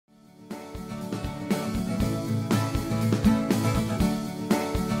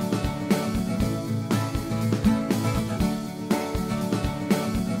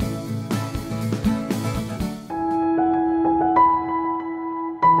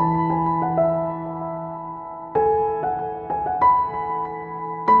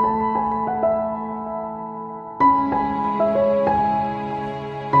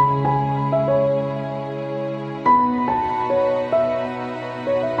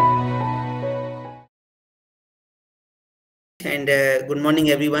And good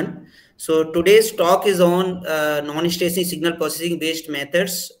morning, everyone. So today's talk is on non-stationary signal processing based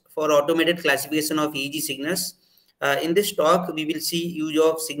methods for automated classification of EEG signals. In this talk, we will see use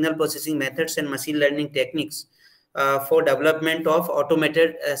of signal processing methods and machine learning techniques for development of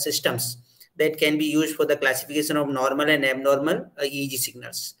automated systems that can be used for the classification of normal and abnormal EEG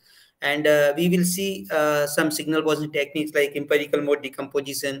signals. And we will see some signal processing techniques like empirical mode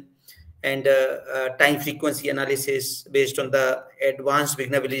decomposition, and time frequency analysis based on the advanced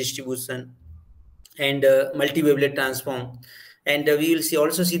Wigner-Villey distribution, and multi-wavelet transform. And we will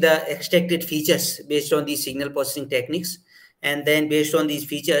also see the extracted features based on these signal processing techniques. And then based on these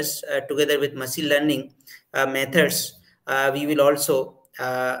features, together with machine learning methods, we will also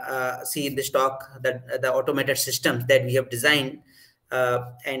see in this talk that the automated systems that we have designed,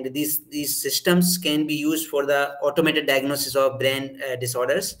 and these systems can be used for the automated diagnosis of brain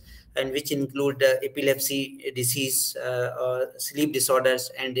disorders, and which include epilepsy disease, or sleep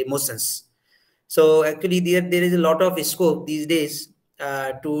disorders, and emotions. So actually, there is a lot of scope these days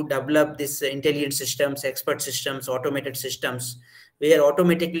to develop this intelligent systems, expert systems, automated systems, where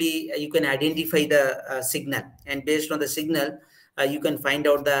automatically you can identify the signal, and based on the signal, you can find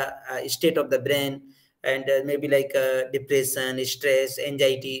out the state of the brain, and maybe like depression, stress,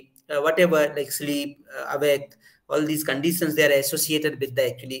 anxiety, whatever, like sleep, awake. All these conditions, they are associated with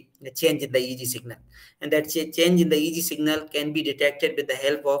the change in the EEG signal, and that change in the EEG signal can be detected with the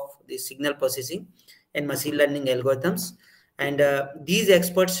help of the signal processing and machine learning algorithms. And these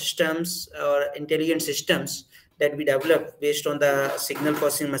expert systems or intelligent systems that we develop based on the signal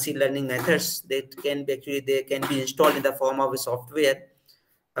processing machine learning methods, they can be installed in the form of a software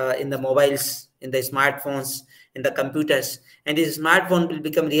in the mobiles, in the smartphones, in the computers, and this smartphone will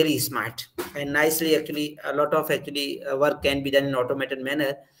become really smart and nicely. Actually, a lot of work can be done in automated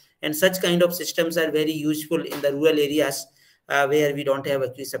manner, and such kind of systems are very useful in the rural areas where we don't have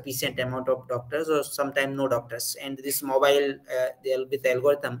actually sufficient amount of doctors, or sometimes no doctors. And this mobile with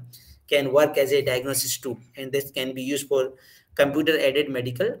algorithm can work as a diagnosis tool, and this can be used for computer aided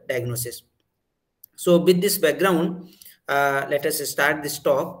medical diagnosis. So with this background, let us start this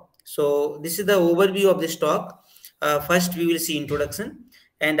talk. So this is the overview of this talk. First, we will see introduction,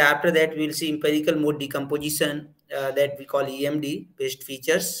 and after that, we will see empirical mode decomposition, that we call EMD based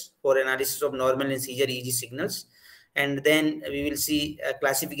features for analysis of normal and seizure EEG signals. And then we will see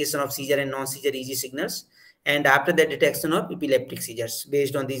classification of seizure and non-seizure EEG signals. And after that, detection of epileptic seizures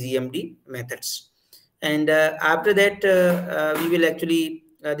based on these EMD methods. And after that, we will actually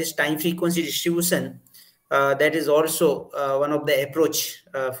this time frequency distribution, that is also one of the approach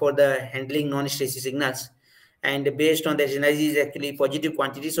for the handling non-stationary signals. And based on that, energy is actually positive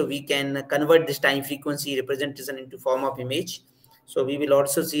quantity, so we can convert this time frequency representation into form of image. So we will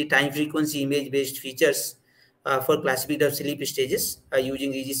also see time frequency image based features for classification of sleep stages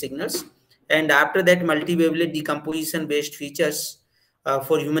using EEG signals. And after that, multi-wavelet decomposition based features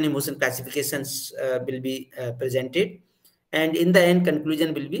for human emotion classifications will be presented, and in the end,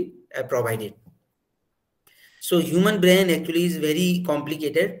 conclusion will be provided. So human brain actually is very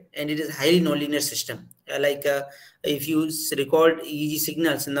complicated, and it is highly nonlinear system. If you record EEG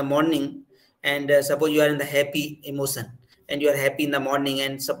signals in the morning, and suppose you are in the happy emotion, and you are happy in the morning,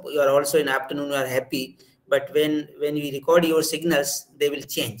 and you are also in afternoon you are happy, but when we record your signals, they will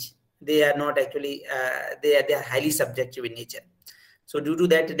change. They are not actually they are highly subjective in nature. So due to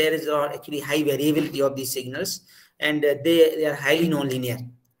that, there is actually high variability of these signals, and they are highly nonlinear.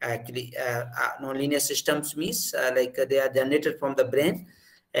 Actually, nonlinear systems means they are generated from the brain,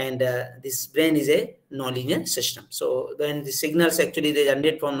 and this brain is a nonlinear system. So when the signals actually they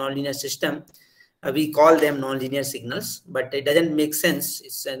generate from nonlinear system, we call them nonlinear signals, but it doesn't make sense.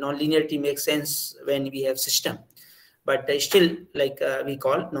 It's nonlinearity makes sense when we have system, but still we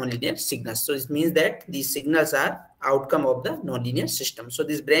call nonlinear signals. So it means that these signals are outcome of the nonlinear system. So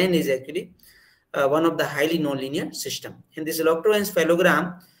this brain is actually one of the highly nonlinear system. In this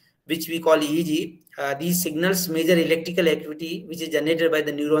electroencephalogram, which we call EEG, these signals measure electrical activity which is generated by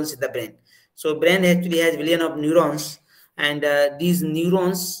the neurons in the brain. So brain actually has billion of neurons, and these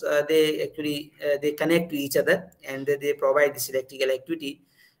neurons they connect to each other, and they provide this electrical activity,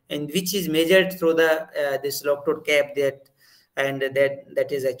 and which is measured through the this electrode cap that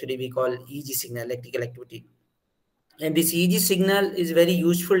is actually we call EEG signal, electrical activity. And this EEG signal is very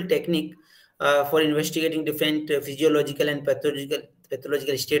useful technique for investigating different physiological and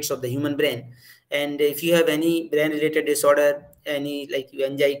pathological states of the human brain. And if you have any brain related disorder, any like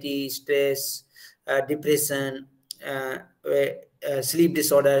anxiety, stress, depression, sleep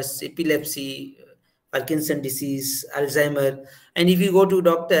disorders, epilepsy, Parkinson disease, Alzheimer, And if you go to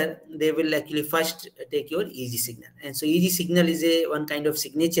doctor, they will actually first take your EEG signal. And so EEG signal is one kind of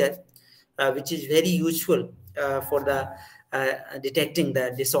signature which is very useful for the detecting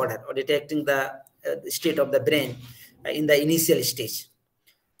the disorder or detecting the state of the brain in the initial stage.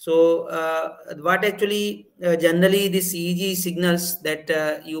 So what actually generally this EEG signals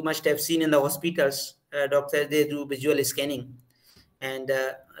that you must have seen in the hospitals, doctors, they do visual scanning, and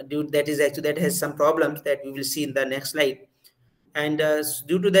that is actually, that has some problems that we will see in the next slide. And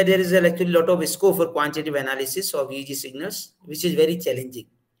due to that, there is actually a lot of scope for quantitative analysis of EEG signals, which is very challenging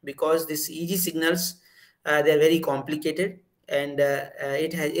because these EEG signals, they are very complicated, and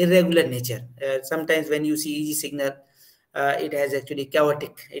it has irregular nature. Sometimes when you see EEG signal, it has actually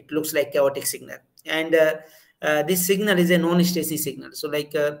chaotic, it looks like chaotic signal. And this signal is a non-Stacey signal. So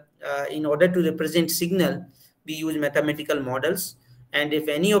like in order to represent signal, we use mathematical models. And if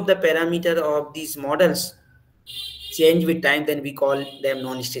any of the parameter of these models change with time, then we call them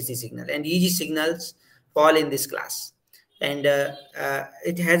non-Stacey signal, and EEG signals fall in this class. And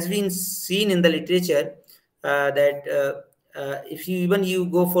it has been seen in the literature that if you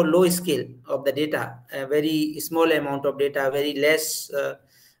go for low scale of the data, a very small amount of data, very less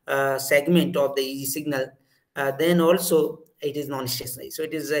segment of the EEG signal, then also it is non-stationary. So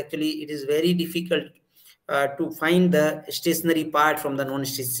it is very difficult to find the stationary part from the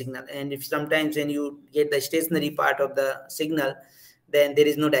non-stationary signal. And if sometimes when you get the stationary part of the signal, then there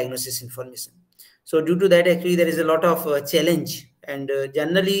is no diagnosis information. So due to that, actually there is a lot of challenge. And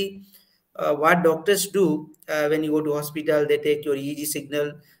generally what doctors do when you go to hospital, they take your EEG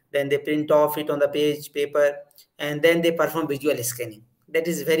signal, then they print off it on the paper, and then they perform visual scanning. That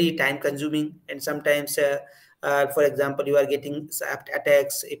is very time consuming, and sometimes for example, you are getting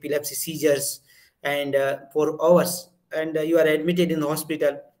attacks, epilepsy, seizures, and for hours, and you are admitted in the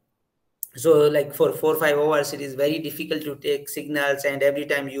hospital. So like for 4 or 5 hours, it is very difficult to take signals, and every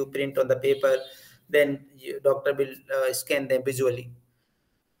time you print on the paper, then doctor will scan them visually.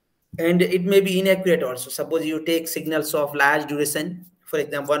 And it may be inaccurate also. Suppose you take signals of large duration, for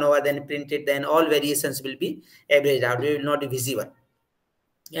example 1 hour, then print it, then all variations will be averaged out, it will not be visible,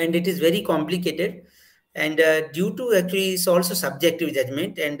 and it is very complicated. And due to actually it's also subjective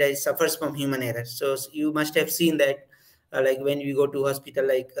judgment, and it suffers from human error. So you must have seen that like when we go to hospital,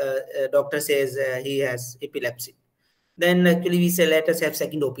 like doctor says he has epilepsy, then actually we say let us have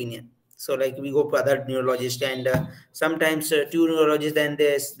second opinion. So like we go to other neurologist, and sometimes two neurologists,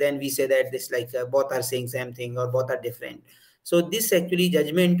 then we say that this like both are saying same thing or both are different. So this actually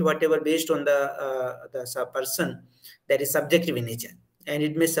judgment, whatever, based on the person, that is subjective in nature, and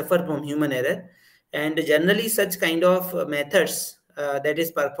it may suffer from human error. And generally such kind of methods that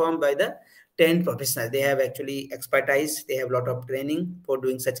is performed by the trained professionals. They have actually expertise, they have a lot of training for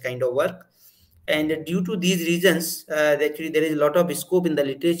doing such kind of work. And due to these reasons, actually there is a lot of scope in the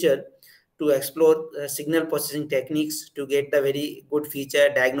literature to explore signal processing techniques to get the very good feature,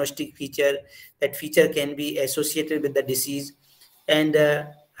 diagnostic feature. That feature can be associated with the disease, and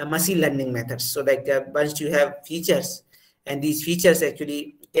machine learning methods. So like once you have features, and these features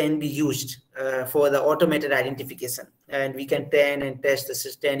actually can be used for the automated identification, and we can train and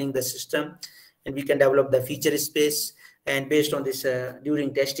test training the system, and we can develop the feature space, and based on this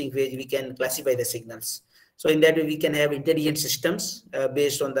during testing phase we can classify the signals. So in that way we can have intelligent systems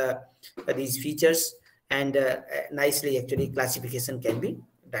based on these features, and nicely actually classification can be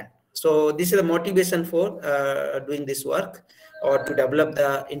done. So this is the motivation for doing this work, or to develop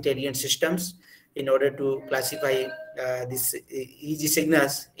the intelligent systems in order to classify these EEG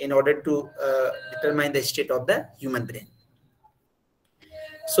signals in order to determine the state of the human brain.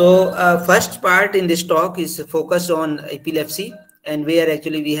 So first part in this talk is focused on epilepsy, and where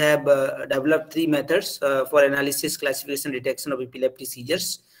actually we have developed 3 methods for analysis, classification, detection of epileptic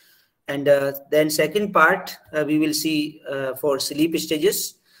seizures. And then second part we will see for sleep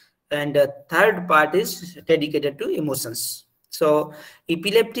stages, and third part is dedicated to emotions. So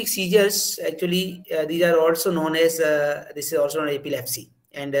epileptic seizures, actually these are also known as this is also known as epilepsy,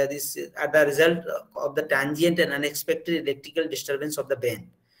 and this are the result of the transient and unexpected electrical disturbance of the brain.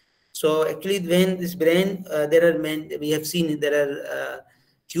 So actually when this brain we have seen there are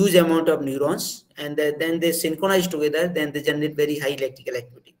huge amount of neurons, and then they synchronize together, then they generate very high electrical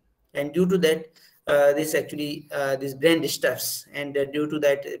activity, and due to that this brain disturbs. And due to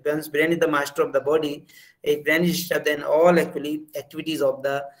that, once brain is the master of the body, if brain is disturbed, then all actually activities of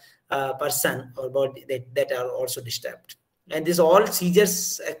the person or body that are also disturbed. And this all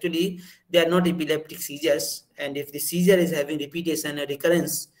seizures, actually they are not epileptic seizures, and if the seizure is having repetition or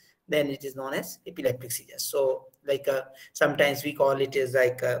recurrence, then it is known as epileptic seizures. So like sometimes we call it as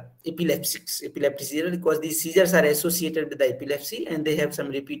like epileptic seizure, because these seizures are associated with the epilepsy and they have some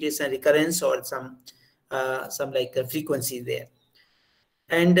repetition, recurrence, or some like frequency there.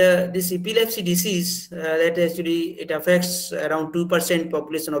 And this epilepsy disease, that actually it affects around 2%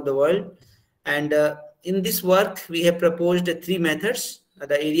 population of the world. And in this work, we have proposed 3 methods: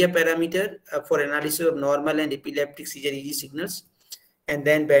 the area parameter for analysis of normal and epileptic seizure EEG signals, and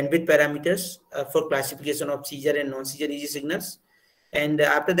then bandwidth parameters for classification of seizure and non-seizure EEG signals, and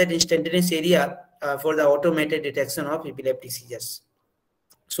after that instantaneous area for the automated detection of epileptic seizures.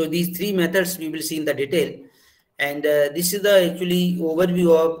 So these 3 methods we will see in the detail. And this is the actually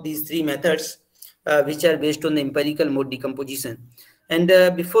overview of these 3 methods, which are based on the empirical mode decomposition. And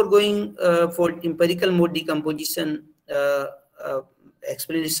before going for empirical mode decomposition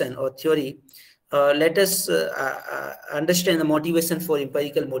explanation or theory, let us understand the motivation for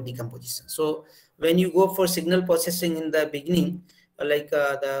empirical mode decomposition. So when you go for signal processing in the beginning, like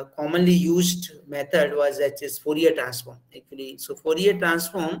the commonly used method was that is Fourier transform actually. So Fourier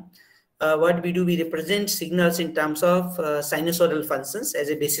transform, what we do, we represent signals in terms of sinusoidal functions as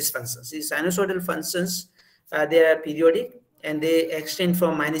a basis functions. These sinusoidal functions, they are periodic and they extend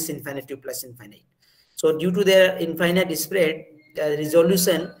from minus infinite to plus infinite. So due to their infinite spread,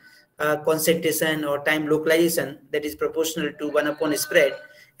 resolution, concentration or time localization, that is proportional to 1 upon spread.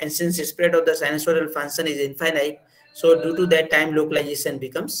 And since the spread of the sinusoidal function is infinite, so due to that, time localization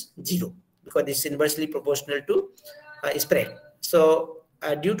becomes 0 because it's inversely proportional to spread. So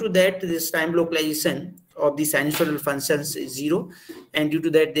due to that, this time localization of the sinusoidal functions is 0, and due to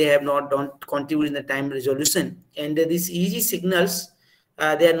that, they have don't contribute in the time resolution. And these EEG signals,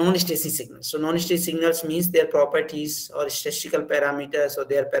 they are non-static signals. So non-static signals means their properties or statistical parameters or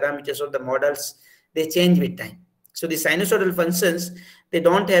their parameters of the models, they change with time. So the sinusoidal functions, they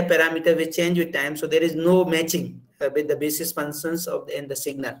don't have parameter which change with time. So there is no matching with the basis functions of the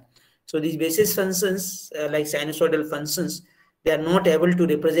signal. So these basis functions, like sinusoidal functions, they are not able to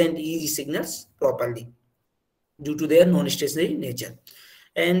represent EEG signals properly due to their non-stationary nature.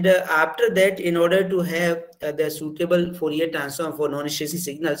 And after that, in order to have the suitable Fourier transform for non-stationary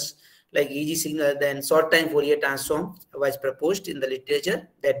signals like EEG signal, then short-time Fourier transform was proposed in the literature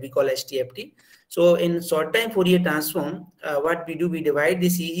that we call STFT. So in short-time Fourier transform, what we do, we divide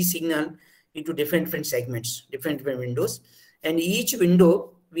this EEG signal into different segments, different windows, and each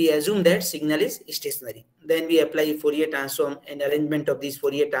window we assume that signal is stationary. Then we apply Fourier transform, and arrangement of these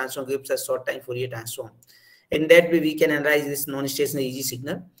Fourier transform gives us short-time Fourier transform. In that way, we can analyze this non-stationary EEG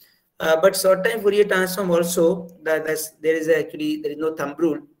signal. But short-time Fourier transform also, there is no thumb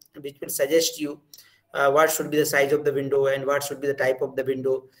rule which will suggest you what should be the size of the window and what should be the type of the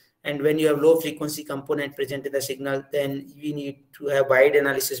window. And when you have low frequency component present in the signal, then we need to have wide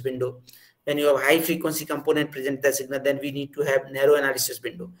analysis window. When you have high frequency component present in the signal, then we need to have narrow analysis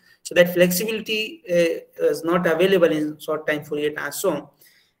window. So that flexibility is not available in short-time Fourier transform.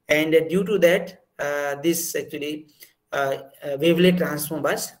 And due to that, this actually wavelet transform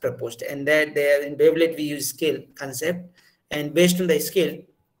was proposed. And that there in wavelet we use scale concept. And based on the scale,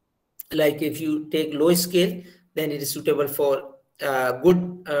 like if you take low scale, then it is suitable for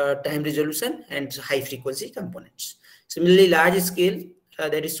good time resolution and high frequency components. Similarly, large scale,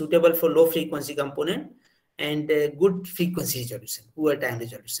 that is suitable for low frequency component and good frequency resolution, poor time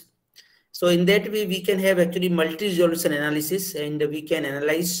resolution. So in that way, we can have actually multi-resolution analysis, and we can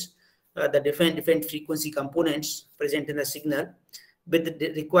analyze the different frequency components present in the signal with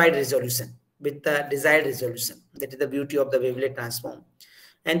the required resolution, with the desired resolution. That is the beauty of the wavelet transform.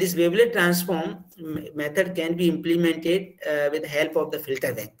 And this wavelet transform method can be implemented with the help of the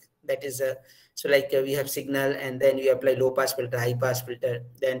filter bank. That is so like we have signal, and then we apply low pass filter, high pass filter,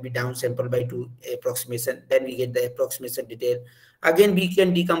 then we downsample by 2 approximation, then we get the approximation detail. Again, we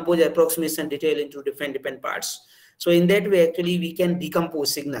can decompose approximation detail into different parts. So in that way, actually, we can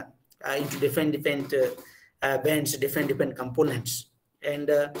decompose signal into different bands, different components. And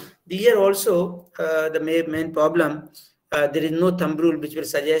here also the main problem, there is no thumb rule which will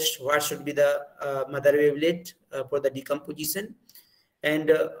suggest what should be the mother wavelet for the decomposition,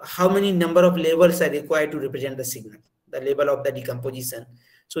 and how many number of levels are required to represent the signal, the level of the decomposition.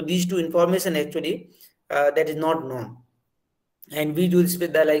 So these two information actually that is not known. And we do this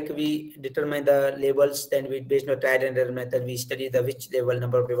with the, like, we determine the levels, then we based on trial and error method, we study the which level,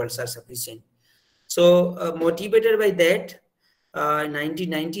 number of levels are sufficient. So motivated by that, in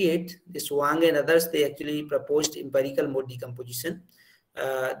 1998, this Wang and others, they actually proposed empirical mode decomposition.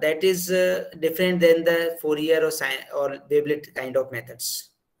 That is different than the Fourier or wavelet kind of methods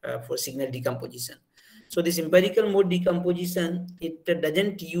for signal decomposition. So this empirical mode decomposition, it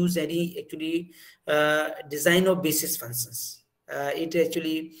doesn't use any actually design of basis functions. It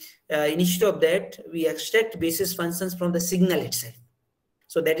actually, instead of that, we extract basis functions from the signal itself.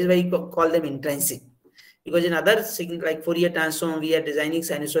 So that is why we call them intrinsic. Because in other signal, like Fourier transform, we are designing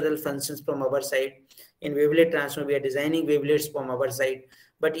sinusoidal functions from our side. In wavelet transform, we are designing wavelets from our side.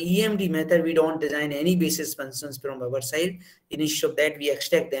 But EMD method, we don't design any basis functions from our side. Instead of that, we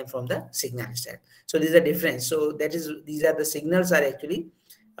extract them from the signal itself. So this is a difference. So that is, these are the signals are actually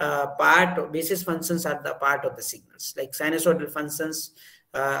part of, basis functions are the part of the signals. Like sinusoidal functions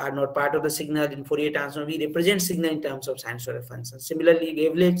are not part of the signal. In Fourier transform, we represent signal in terms of sinusoidal functions. Similarly,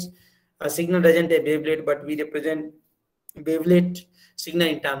 wavelets, a signal doesn't have wavelet, but we represent wavelet signal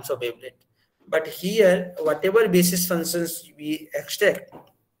in terms of wavelet. But here, whatever basis functions we extract,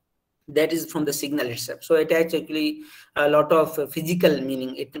 that is from the signal itself. So it has actually a lot of physical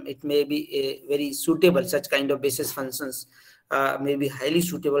meaning. It may be very suitable, such kind of basis functions may be highly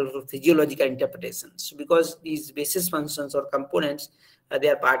suitable for physiological interpretations, because these basis functions or components, they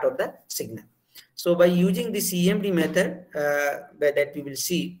are part of the signal. So by using this EMD method, that we will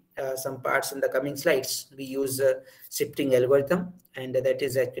see some parts in the coming slides, we use shifting algorithm, and that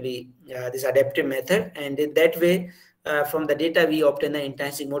is actually this adaptive method. And in that way, from the data, we obtain the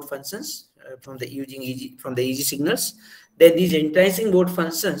intrinsic mode functions from the EEG signals. Then these intrinsic mode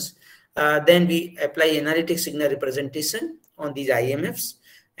functions, then we apply analytic signal representation on these IMFs,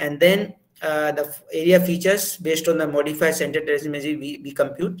 and then the area features based on the modified center imagery we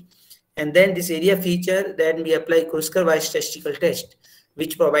compute. And then this area feature, then we apply Kruskal-Weiss statistical test,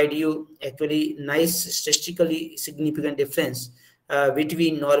 which provide you actually nice statistically significant difference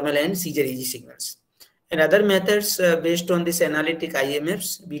between normal and seizure EEG signals. And other methods based on this analytic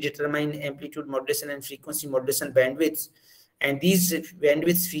IMFs, we determine amplitude modulation and frequency modulation bandwidths. And these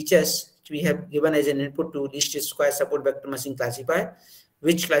bandwidth features we have given as an input to least square support vector machine classifier,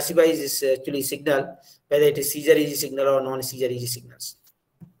 which classifies this actually signal, whether it is seizure EEG signal or non-seizure EEG signals.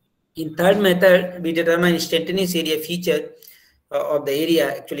 In third method, we determine instantaneous area feature of the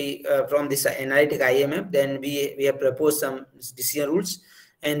area actually from this analytic IMF. Then we have proposed some decision rules,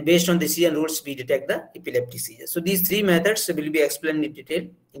 and based on decision rules, we detect the epileptic seizure. So these three methods will be explained in detail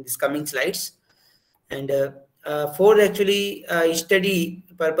in this coming slides. And for actually study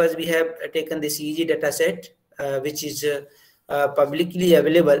purpose, we have taken this EEG data set, which is publicly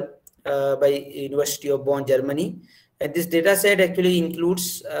available by University of Bonn, Germany. And this data set actually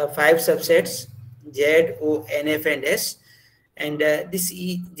includes 5 subsets, Z, O, NF, and S. And this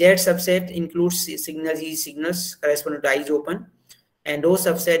Z subset includes EEG signals corresponding to eyes open, and O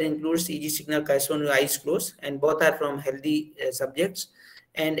subset includes EEG signal corresponding to eyes closed, and both are from healthy subjects.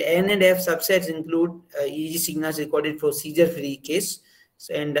 And N and F subsets include EEG signals recorded for seizure-free case,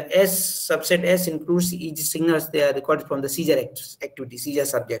 and S subset S includes EEG signals they are recorded from the seizure activity, seizure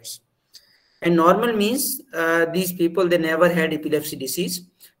subjects. And normal means these people, they never had epilepsy disease.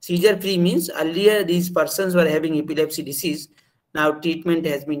 Seizure-free means earlier these persons were having epilepsy disease. Now treatment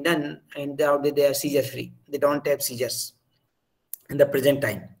has been done, and now they are seizure-free. They don't have seizures in the present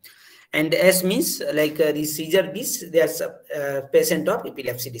time. And S means like these seizure bees, they are patient of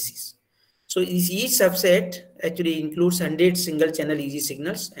epilepsy disease. So each subset actually includes 100 single channel EEG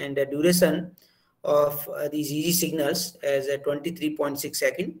signals, and the duration of these EEG signals is 23.6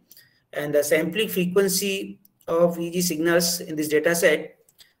 seconds. And the sampling frequency of EEG signals in this data set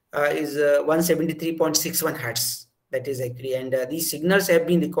is 173.61 Hertz. That is actually, and these signals have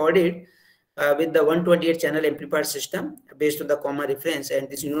been recorded with the 128 channel amplifier system based on the common reference. And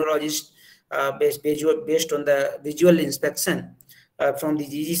this neurologist, based on the visual inspection from the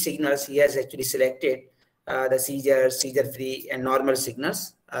EEG signals, he has actually selected the seizure-free, and normal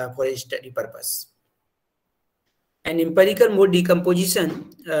signals for his study purpose. An empirical mode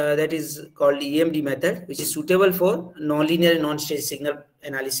decomposition that is called EMD method, which is suitable for nonlinear and non-state signal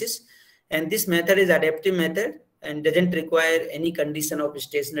analysis. And this method is adaptive method and doesn't require any condition of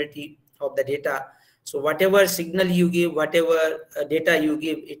stationarity of the data. So whatever signal you give, whatever data you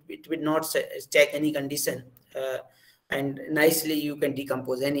give, it will not check any condition. And nicely you can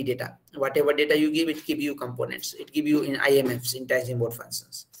decompose any data. Whatever data you give, it gives you components. It gives you in IMFs, intrinsic mode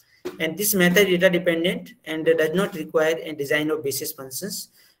functions. And this method is data dependent and does not require a design of basis functions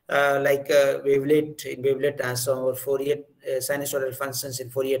like wavelet in wavelet transform or Fourier sinusoidal functions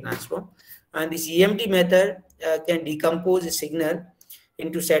in Fourier transform. And this EMD method can decompose a signal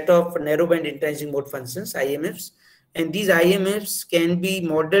into set of narrowband intrinsic mode functions, IMFs. And these IMFs can be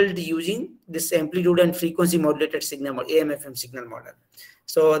modeled using this amplitude and frequency modulated signal model, AMFM signal model.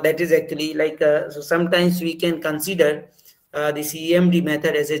 So that is actually like, so sometimes we can consider this EMD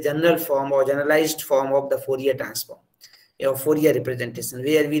method as a general form or generalized form of the Fourier transform, Fourier representation,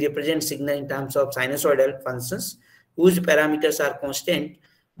 where we represent signal in terms of sinusoidal functions whose parameters are constant.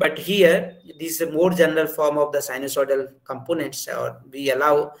 But here, this is a more general form of the sinusoidal components, or we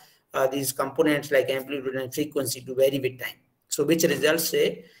allow these components like amplitude and frequency to vary with time. So which results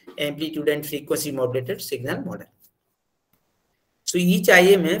a amplitude and frequency modulated signal model. So each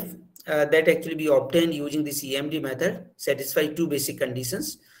IMF that actually be obtained using this EMD method satisfy two basic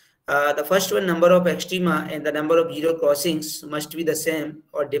conditions. The first one, number of extrema and the number of zero crossings must be the same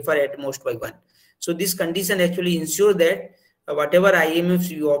or differ at most by 1. So this condition actually ensure that whatever IMFs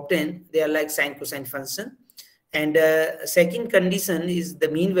you obtain, they are like sine cosine function. And second condition is the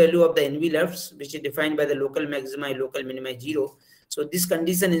mean value of the envelopes, which is defined by the local maxima and local minima 0. So this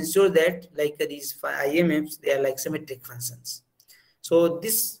condition ensures that like these IMFs, they are like symmetric functions. So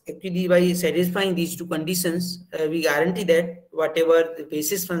this actually, by satisfying these two conditions, we guarantee that whatever the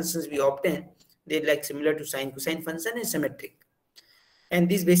basis functions we obtain, they're like similar to sine cosine function and symmetric. And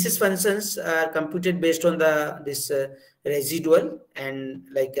these basis functions are computed based on this residual, and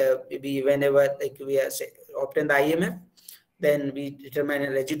like maybe whenever like we obtain the IMF, then we determine a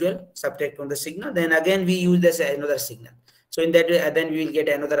residual, subtract from the signal, then again we use this another signal. So in that way, then we will get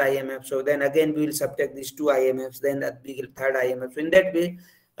another IMF. So then again we will subtract these two IMFs, then we get third IMF. So in that way,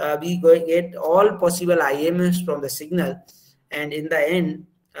 we get all possible IMFs from the signal, and in the end,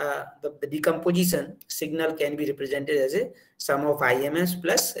 the decomposition signal can be represented as a sum of IMFs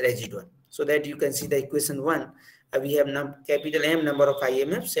plus residual. So that you can see the equation 1. We have capital M number of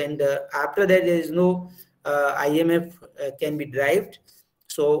IMFs, and after that there is no IMF can be derived,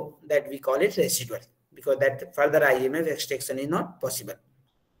 so that we call it residual, because that further IMF extraction is not possible.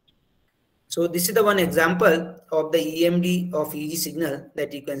 So this is the one example of the EMD of EEG signal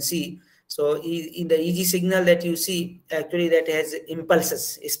that you can see. So in the EEG signal that you see, actually that has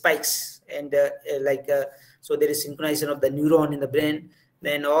impulses, spikes, and so there is synchronization of the neuron in the brain.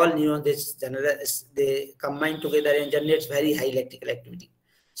 Then all neurons, they combine together and generates very high electrical activity.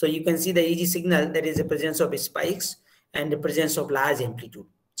 So you can see the EEG signal, that is the presence of spikes and the presence of large amplitude.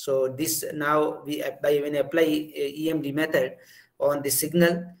 So this now when you apply EMD method on the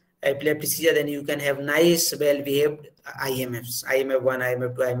signal epileptic seizure, then you can have nice well-behaved IMFs, IMF1,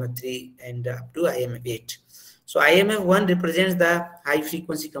 IMF2, IMF3, and up to IMF8. So IMF1 represents the high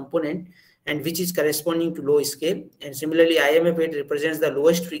frequency component, and which is corresponding to low scale, and similarly IMF8 represents the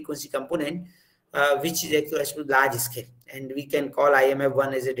lowest frequency component, which is actually large scale, and we can call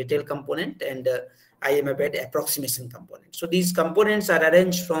IMF1 as a detail component and IMF8 approximation component. So these components are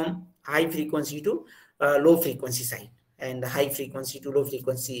arranged from high frequency to low frequency side, and high frequency to low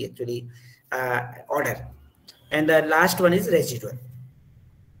frequency actually order. And the last one is residual.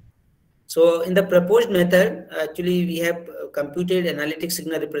 So in the proposed method, actually we have computed analytic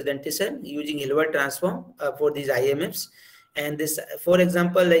signal representation using Hilbert transform for these IMFs. And this, for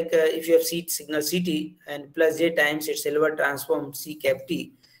example, like if you have signal CT and plus J times its Hilbert transform C cap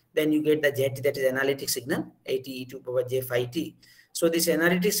T, then you get the ZT, that is analytic signal, AT e to power J phi T. So this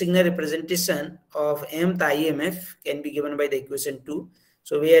analytic signal representation of mth IMF can be given by the equation 2.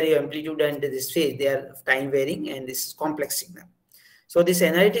 So where your amplitude and this phase, they are time varying, and this is complex signal. So this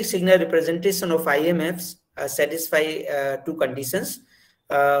analytic signal representation of IMFs satisfy two conditions.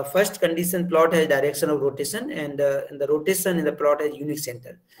 First condition, plot has direction of rotation, and the rotation in the plot has unique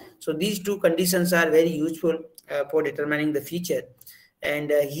center. So these two conditions are very useful for determining the feature.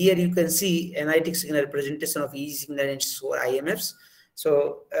 And here you can see analytic signal representation of EEG signal and for IMFs.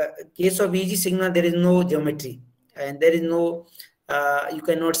 So case of EEG signal, there is no geometry, and there is no, you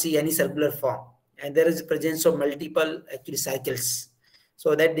cannot see any circular form, and there is presence of multiple actually cycles.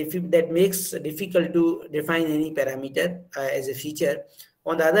 So that makes it difficult to define any parameter as a feature.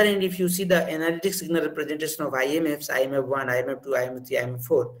 On the other hand, if you see the analytic signal representation of IMFs, IMF1, IMF2, IMF3,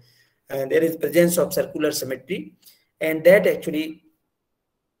 IMF4, there is presence of circular symmetry, and that actually,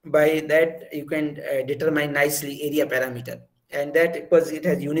 by that you can determine nicely area parameter, and that because it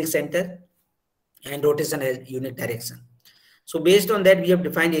has unique center and rotation has unique direction. So based on that, we have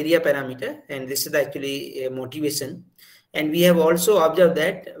defined area parameter, and this is actually a motivation. And we have also observed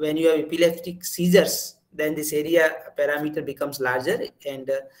that when you have epileptic seizures, then this area parameter becomes larger,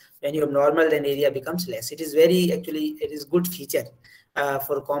 and when you have normal, then area becomes less. It is very actually, it is good feature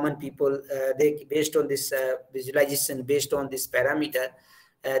for common people. They, based on this visualization, based on this parameter,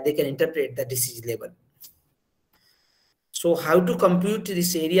 they can interpret the disease level. So how to compute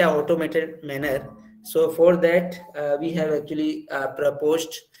this area automated manner? So for that, we have actually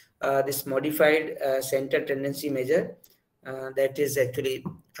proposed this modified center tendency measure. That is actually,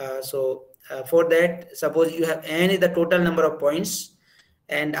 so For that, suppose you have n is the total number of points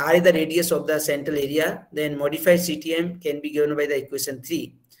and r is the radius of the central area, then modified CTM can be given by the equation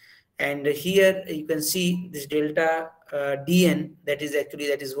 3. And here you can see this delta dn, that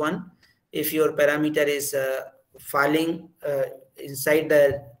is 1 if your parameter is falling inside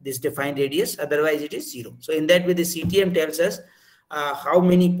this defined radius, otherwise it is 0. So in that way, the CTM tells us how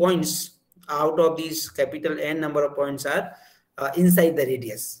many points out of these capital N number of points are inside the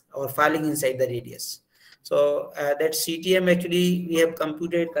radius or falling inside the radius. So that CTM actually we have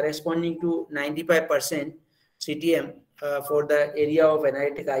computed corresponding to 95% CTM for the area of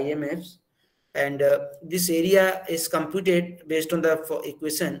analytic IMFs. And this area is computed based on the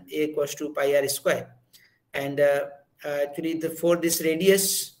equation A equals to pi r square. And actually for this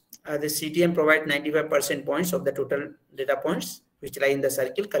radius, the CTM provides 95% points of the total data points which lie in the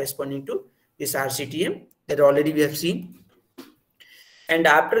circle corresponding to this RCTM that already we have seen. And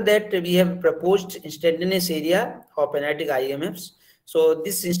after that, we have proposed instantaneous area of analytic IMFs. So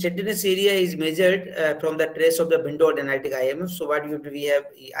this instantaneous area is measured from the trace of the window analytic IMF. So what we have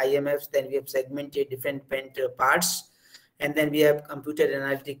IMFs, then we have segmented different bent parts, and then we have computed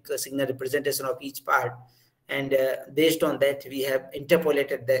analytic signal representation of each part. And based on that, we have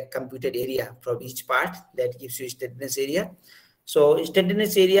interpolated the computed area from each part that gives you instantaneous area. So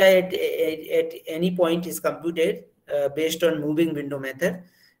instantaneous area at any point is computed based on moving window method,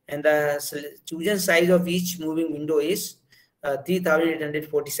 and the chosen size of each moving window is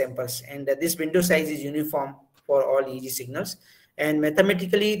 3840 samples, and this window size is uniform for all EEG signals. And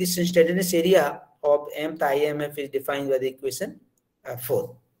mathematically, this instantaneous area of mth IMF is defined by the equation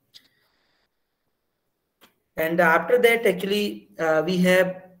 4. And after that, actually, we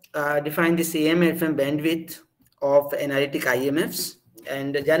have defined this AM/FM bandwidth of analytic IMFs.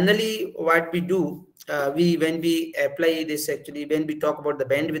 And generally, what we do, when we apply this, actually, when we talk about the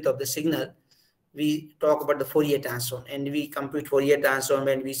bandwidth of the signal, we talk about the Fourier transform, and we compute Fourier transform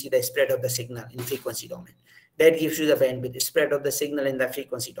when we see the spread of the signal in frequency domain. That gives you the bandwidth, the spread of the signal in the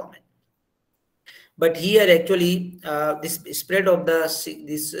frequency domain. But here, actually, this spread of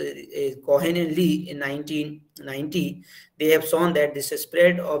Cohen and Lee in 1990, they have shown that this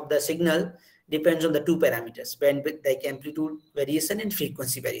spread of the signal depends on the two parameters, bandwidth, like amplitude variation and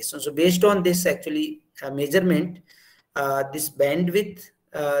frequency variation. So based on this actually measurement, this bandwidth,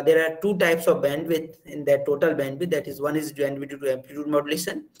 there are two types of bandwidth in that total bandwidth. That is, one is bandwidth due to amplitude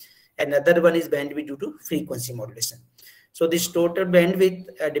modulation, and another one is bandwidth due to frequency modulation. So this total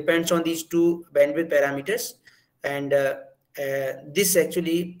bandwidth depends on these two bandwidth parameters, and these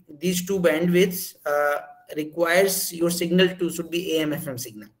two bandwidths requires your signal should be AM/FM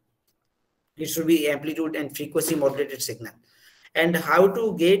signal. It should be amplitude and frequency modulated signal. And how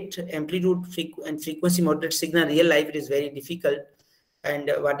to get amplitude and frequency modulated signal in real life, it is very difficult.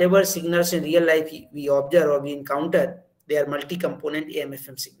 And whatever signals in real life we observe or we encounter, they are multi-component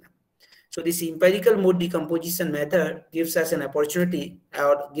AM/FM signal. So this empirical mode decomposition method gives us an opportunity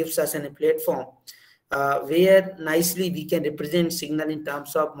or gives us a platform where nicely we can represent signal in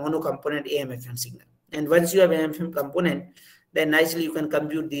terms of monocomponent AM/FM signal. And once you have AM/FM component, then nicely you can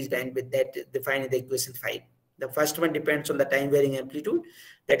compute these bandwidth that defined in the equation 5. The first one depends on the time varying amplitude,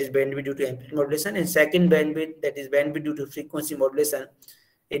 that is bandwidth due to amplitude modulation, and second bandwidth, that is bandwidth due to frequency modulation,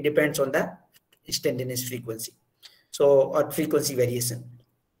 it depends on the instantaneous frequency, so or frequency variation.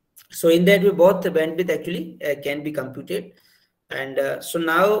 So in that way, both the bandwidth actually can be computed. And so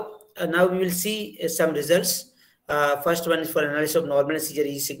now we will see some results. First one is for analysis of normal and seizure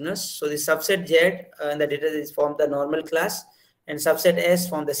EEG signals. So the subset Z and the data is from the normal class, and subset S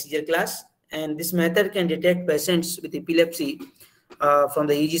from the seizure class. And this method can detect patients with epilepsy from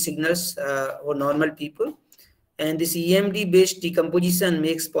the EEG signals or normal people. And this EMD based decomposition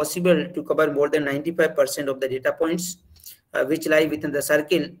makes possible to cover more than 95% of the data points which lie within the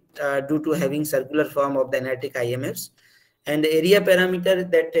circle due to having circular form of the analytic IMFs. And the area parameter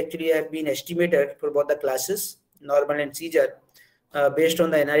that actually have been estimated for both the classes, normal and seizure, based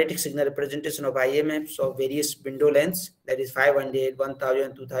on the analytic signal representation of IMFs of various window lengths, that is 500,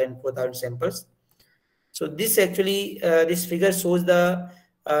 1000, 2000, 4000 samples. So this actually, this figure shows the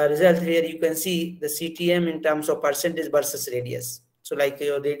result. Here you can see the CTM in terms of percentage versus radius. So like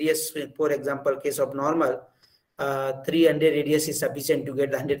your radius, for example, case of normal, 300 radius is sufficient to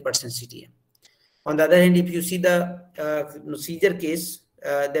get the 100% CTM. On the other hand, if you see the seizure case,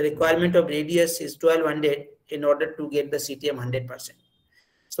 the requirement of radius is 1200 in order to get the CTM 100%.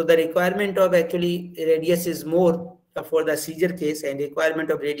 So the requirement of actually radius is more for the seizure case, and requirement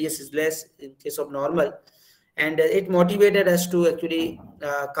of radius is less in case of normal. And it motivated us to actually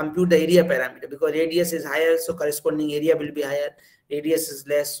compute the area parameter, because radius is higher, so corresponding area will be higher. radius is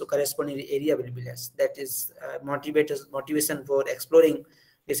less, so corresponding area will be less. That is motivation for exploring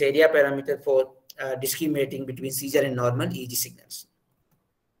this area parameter for discriminating between seizure and normal EEG signals.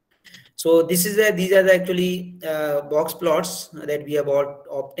 So these are actually box plots that we have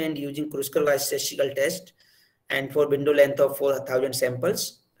obtained using Kruskal-Weiss statistical test, and for window length of 4,000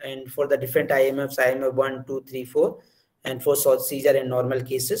 samples, and for the different IMFs, IMF 1, 2, 3, 4, and for seizure and normal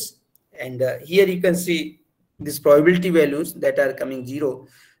cases. And here you can see these probability values that are coming 0.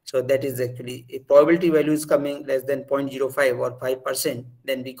 So that is actually a probability value is coming less than 0.05 or 5%,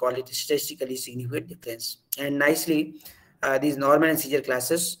 then we call it statistically significant difference. And nicely, these normal and seizure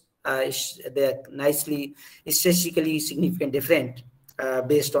classes, they are nicely statistically significant different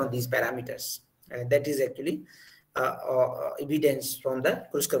based on these parameters. That is actually evidence from the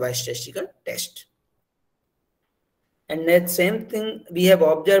Kruskal-Weiss statistical test. And that same thing we have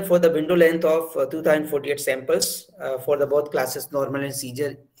observed for the window length of 2048 samples for the both classes, normal and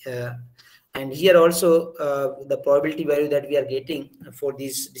seizure. And here also the probability value that we are getting for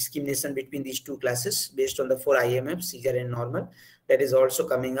this discrimination between these two classes based on the 4 IMF, seizure and normal, that is also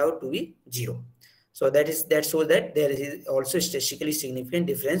coming out to be 0. So that shows that there is also statistically significant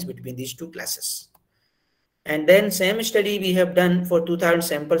difference between these two classes. And then same study we have done for 2000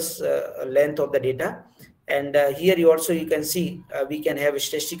 samples length of the data. And here you can see we can have a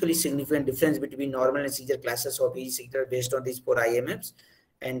statistically significant difference between normal and seizure classes of each signal based on these 4 IMFs,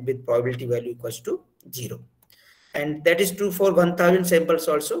 and with probability value equals to 0. And that is true for 1000 samples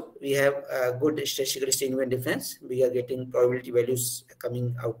also. We have a good statistically significant difference. We are getting probability values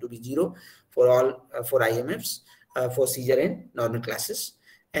coming out to be 0 for all 4 IMFs for seizure and normal classes.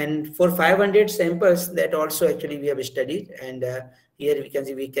 And for 500 samples, that also actually we have studied, and here we can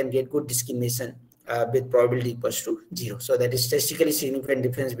see we can get good discrimination with probability equals to 0. So that is statistically significant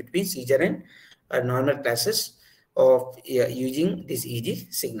difference between seizure and normal classes of using these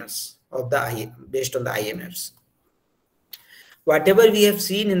EEG signals of the based on the IMFs. Whatever we have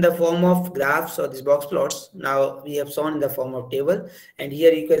seen in the form of graphs or these box plots, now we have shown in the form of table. And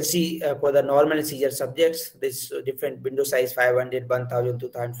here you can see for the normal and seizure subjects, this different window size 500, 1000,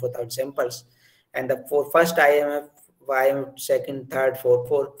 2000, 4000 samples. And the first IMF, second, third,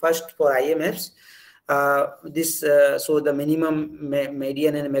 fourth, first 4 IMFs, so the minimum,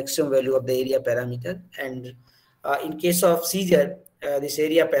 median and maximum value of the area parameter. And in case of seizure, this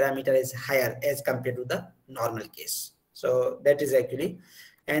area parameter is higher as compared to the normal case. So that is actually,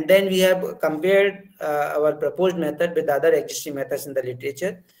 and then we have compared our proposed method with other existing methods in the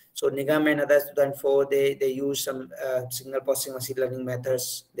literature. So Nigam and others 2004, they use some signal processing machine learning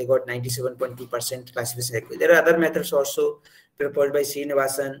methods. They got 97.2% classification accuracy. There are other methods also proposed by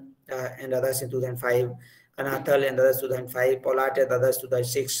Srinivasan and others in 2005, Kanathal and others 2005, Polat and others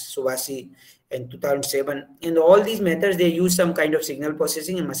 2006, Subhasi in 2007. In all these methods, they use some kind of signal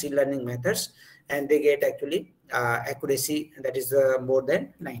processing and machine learning methods, and they get actually accuracy that is more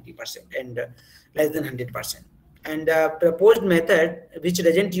than 90% and less than 100%. And proposed method, which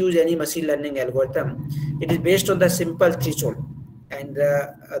doesn't use any machine learning algorithm, it is based on the simple threshold, and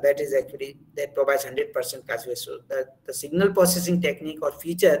that is actually that provides 100% classification. So the signal processing technique or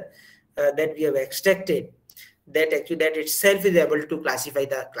feature that we have extracted, that itself is able to classify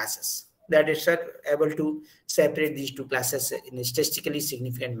the classes, that itself able to separate these two classes in a statistically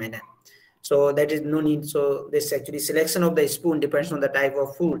significant manner. So that is no need. So this actually selection of the spoon depends on the type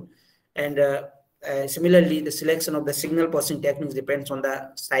of food, and similarly the selection of the signal processing techniques depends on the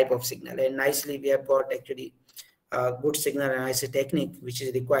type of signal. And nicely we have got actually good signal analysis technique which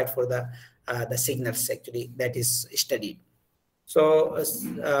is required for the signals actually that is studied. So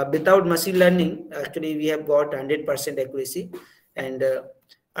without machine learning, actually we have got 100% accuracy. And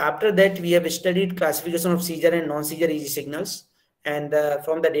after that we have studied classification of seizure and non-seizure EEG signals, and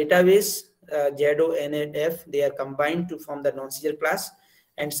from the database JADO, NAF, they are combined to form the non-seizure class,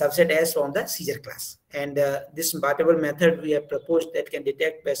 and subset S from the seizure class. And this whatever method we have proposed that can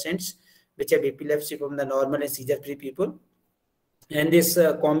detect patients which have epilepsy from the normal and seizure-free people. And this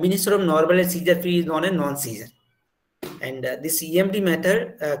combination of normal and seizure-free is known as non-seizure. And this EMD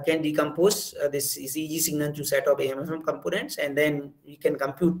method can decompose this EEG signal to set of AMFM components, and then we can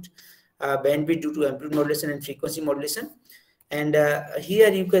compute bandwidth due to amplitude modulation and frequency modulation. And here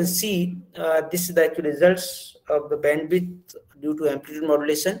you can see this is the actual results of the bandwidth due to amplitude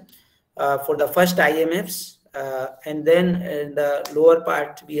modulation for the first IMFs, and then in the lower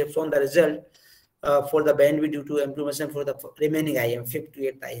part we have shown the result for the bandwidth due to amplitude modulation for the remaining IMF, 5th to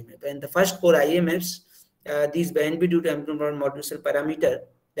 8th IMF. And the first 4 IMFs, these bandwidth due to amplitude modulation parameter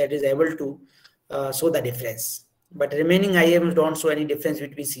that is able to show the difference. But remaining IMFs don't show any difference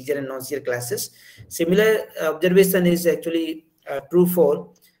between seizure and non-seizure classes. Similar observation is actually true for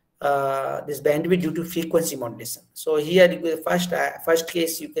this bandwidth due to frequency modulation. So here the first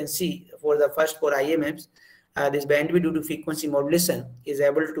case you can see for the first 4 IMFs, this bandwidth due to frequency modulation is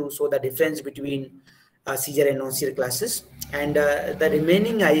able to show the difference between seizure and non-seizure classes, and the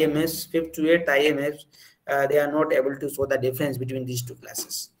remaining IMFs, 5th to 8th IMFs, they are not able to show the difference between these two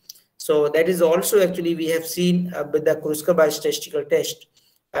classes. So that is also actually we have seen with the Kruskal biostatistical test,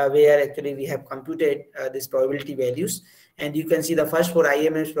 where actually we have computed these probability values, and you can see the first 4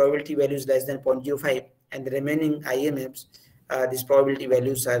 IMFs probability values less than 0.05, and the remaining IMFs these probability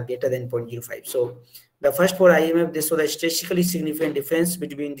values are greater than 0.05. So the first 4 IMF, this was a statistically significant difference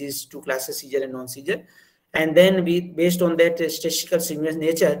between these two classes, seizure and non-seizure. And then we, based on that statistical significance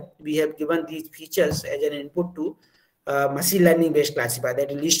nature, we have given these features as an input to machine learning based classifier,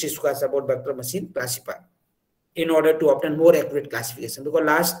 that is least square support vector machine classifier, in order to obtain more accurate classification. Because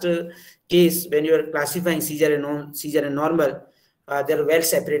last case, when you are classifying seizure and non-seizure and normal, they are well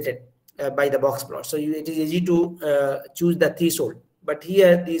separated by the box plot. So it is easy to choose the threshold. But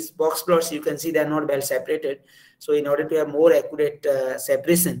here, these box plots, you can see they are not well separated. So in order to have more accurate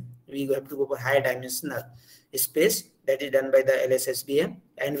separation, we have to go for higher dimensional space that is done by the LSSBM,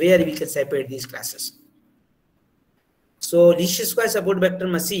 and where we can separate these classes. So least square support vector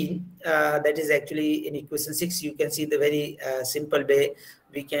machine, that is actually in equation 6, you can see the very simple way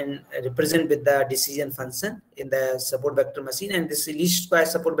we can represent with the decision function in the support vector machine, and this least square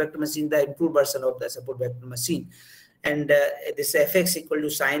support vector machine, the improved version of the support vector machine. And this fx equal to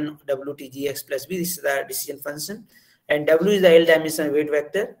sine wtgx plus b, this is the decision function, and w is the L dimensional weight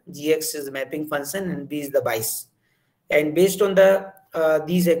vector, gx is the mapping function, and b is the bias. And based on the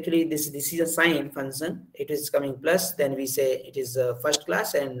these actually this decision sign function, it is coming plus, then we say it is first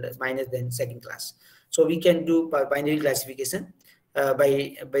class, and minus then second class. So we can do binary classification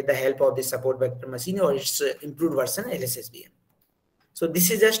by the help of the support vector machine or its improved version LSSBM. So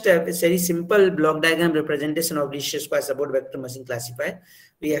this is just a very simple block diagram representation of least square support vector machine classifier.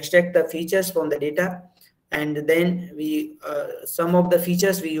 We extract the features from the data, and then we some of the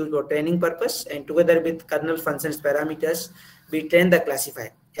features we use for training purpose, and together with kernel functions parameters, we train the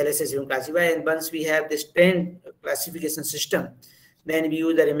classifier, LSSBM classifier. And once we have this trained classification system, then we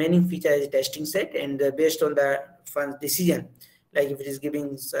use the remaining feature as a testing set, and based on the decision, like if it is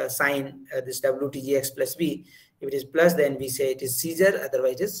giving sign this WTGX plus B, if it is plus, then we say it is seizure,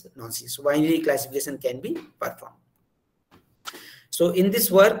 otherwise it is non-seizure. So binary classification can be performed. So in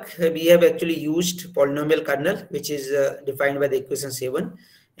this work, we have actually used polynomial kernel, which is defined by the equation 7,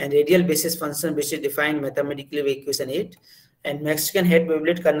 and radial basis function, which is defined mathematically by equation 8, and Mexican head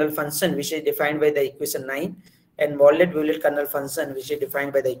wavelet kernel function, which is defined by the equation 9, and Morlet wavelet kernel function, which is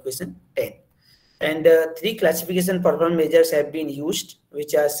defined by the equation 10. And 3 classification performance measures have been used,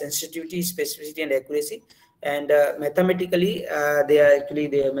 which are sensitivity, specificity, and accuracy. And mathematically,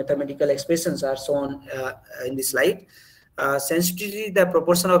 the mathematical expressions are shown in this slide. Sensitivity, the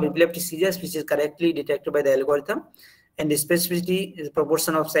proportion of epileptic seizures which is correctly detected by the algorithm, and the specificity is the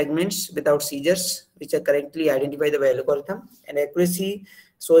proportion of segments without seizures which are correctly identified by the algorithm, and accuracy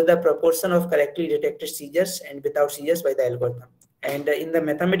shows the proportion of correctly detected seizures and without seizures by the algorithm. And in the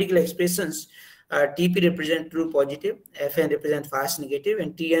mathematical expressions, TP represents true positive, FN represents false negative,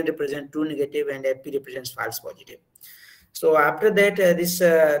 and TN represents true negative, and FP represents false positive. So after that,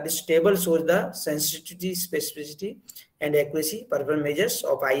 this table shows the sensitivity, specificity, and accuracy performance measures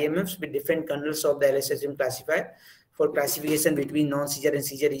of IMFs with different kernels of the LSSBM classifier for classification between non-seizure and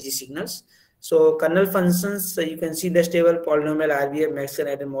seizure EEG signals. So kernel functions, you can see the stable polynomial RBF, Mexican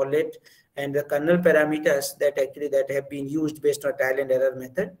head, and Morlet, and the kernel parameters that have been used based on trial and error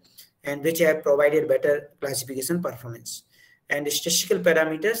method, and which have provided better classification performance. And the statistical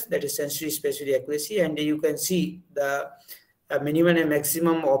parameters, that is sensitivity, specificity, accuracy, and you can see the minimum and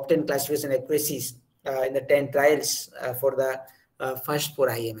maximum obtained classification accuracies in the 10 trials for the first 4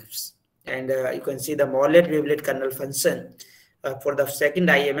 IMFs. And you can see the Morlet wavelet kernel function for the second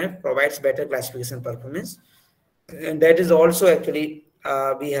IMF provides better classification performance, and that is also actually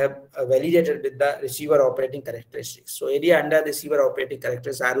we have validated with the receiver operating characteristics. So area under the receiver operating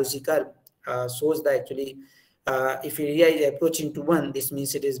characteristics ROC curve shows that actually if area is approaching to 1, this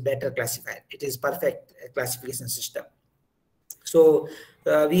means it is better classified. It is perfect classification system. So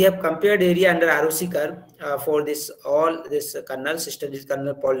we have compared area under ROC curve for this kernel system, this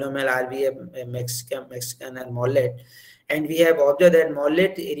kernel polynomial RBF, Mexican, and Morlet, and we have observed that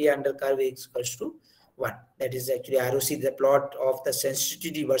Morlet area under curve is equals to 1. That is actually ROC, the plot of the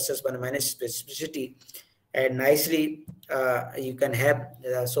sensitivity versus 1 minus specificity, and nicely you can have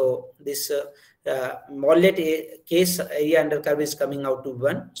so this Morlet case area under curve is coming out to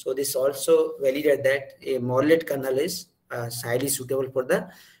 1. So this also validates that a Morlet kernel is highly suitable for the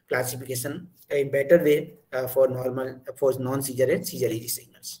classification in better way for non-seizure and seizure EEG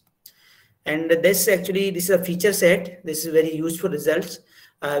signals. And this is a feature set. This is very useful results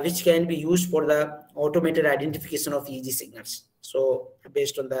which can be used for the automated identification of EEG signals. So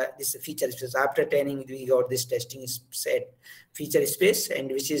based on this feature space, after training, we got this testing set feature space,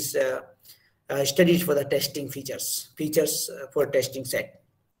 and which is studied for the testing features for testing set.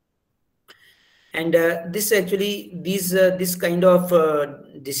 And this kind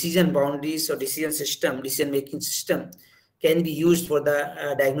of decision boundaries or decision making system can be used for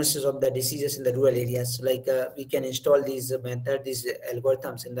the diagnosis of the diseases in the rural areas. Like we can install these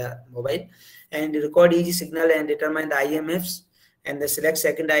algorithms in the mobile and record EEG signal and determine the IMFs, and the select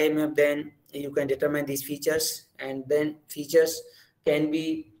second IMF. Then you can determine these features, and then features can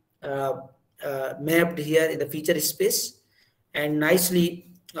be mapped here in the feature space, and nicely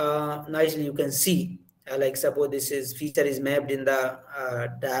you can see like suppose this feature is mapped in the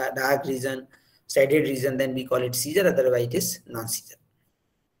dark region, shaded region, then we call it seizure, otherwise it is non-seizure.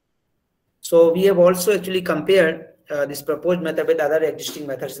 So we have also actually compared this proposed method with other existing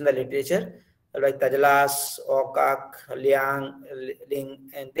methods in the literature like Tajalas, Okak, Liang,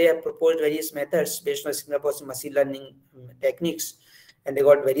 Ling, and they have proposed various methods based on signal processing machine learning techniques, and they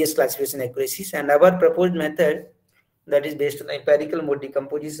got various classification accuracies. And our proposed method, that is based on the empirical mode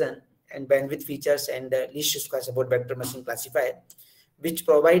decomposition and bandwidth features and least square support vector machine classifier, which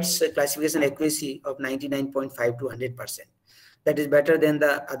provides a classification accuracy of 99.5 to 100%. That is better than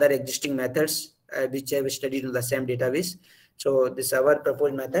the other existing methods which have studied on the same database. So this our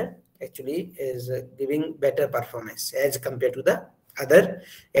proposed method actually is giving better performance as compared to the other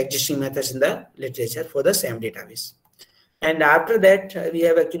existing methods in the literature for the same database. And after that, we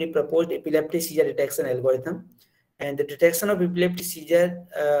have actually proposed epileptic seizure detection algorithm. And the detection of epileptic seizure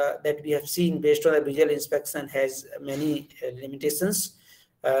that we have seen based on the visual inspection has many limitations,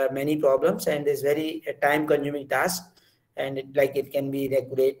 many problems, and is very time-consuming task. And it can be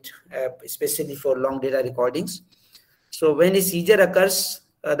inaccurate, especially for long data recordings. So when a seizure occurs,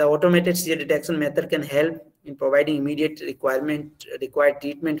 the automated seizure detection method can help in providing immediate required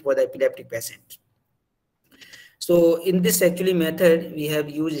treatment for the epileptic patient. So in this actually method, we have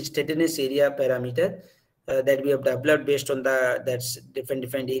used steadiness area parameter that we have developed based on that's different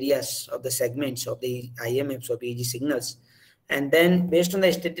areas of the segments of the IMFs of EEG signals. And then based on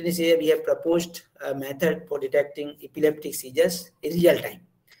the steadiness area, we have proposed a method for detecting epileptic seizures in real time.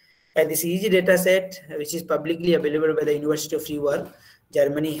 And this EEG data set, which is publicly available by the University of Freiburg,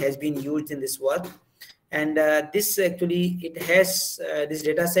 Germany, has been used in this work. And this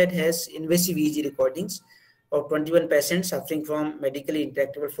data set has invasive EEG recordings of 21 patients suffering from medically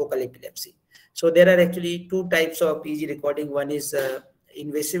intractable focal epilepsy. So there are actually two types of EEG recording. One is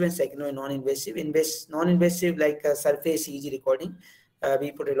invasive and second one non-invasive. Non-invasive like surface EEG recording.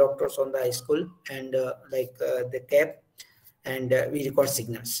 We put electrodes on the skull and the cap, and we record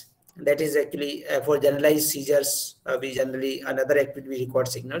signals. That is actually for generalized seizures. We generally another activity we record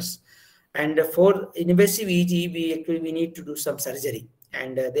signals. And for invasive EEG, we need to do some surgery,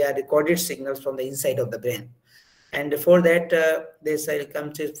 and they are recorded signals from the inside of the brain. And for that, this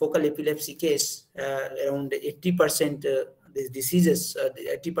comes to focal epilepsy case. Around 80% these diseases,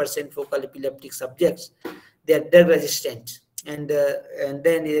 80% focal epileptic subjects, they are drug resistant, and then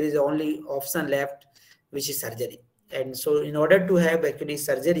there is only option left, which is surgery. And so, in order to have actually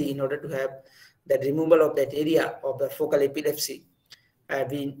surgery, in order to have the removal of that area of the focal epilepsy,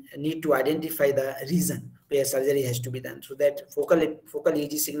 we need to identify the reason where surgery has to be done. So that focal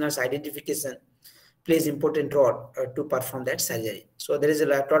EEG signals identification plays important role to perform that surgery. So there is a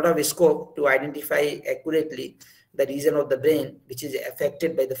lot of scope to identify accurately the region of the brain which is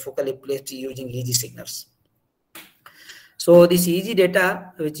affected by the focal epilepsy using EEG signals. So this EEG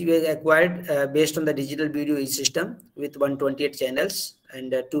data which we acquired based on the digital video EEG system with 128 channels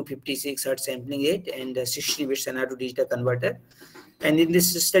and 256 Hz sampling rate and 60 bits analog to digital converter. And in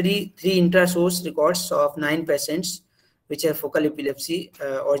this study, 3 intra-source records of 9 patients which have focal epilepsy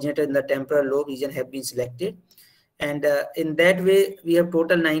originated in the temporal lobe region have been selected. And in that way, we have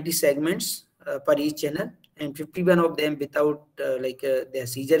total 90 segments per each channel, and 51 of them without they are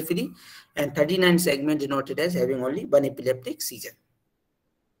seizure free, and 39 segments denoted as having only one epileptic seizure.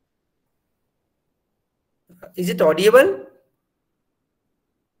 Is it audible?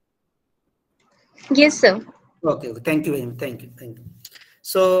 Yes, sir. Okay, thank you. Thank you.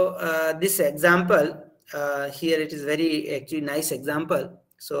 So this example here, it is very actually nice example.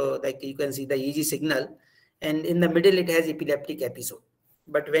 So like you can see the EEG signal, and in the middle it has epileptic episode.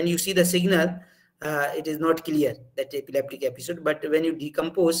 But when you see the signal, it is not clear that epileptic episode. But when you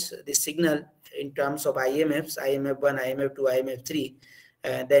decompose the signal in terms of IMFs, IMF1, IMF2, IMF3,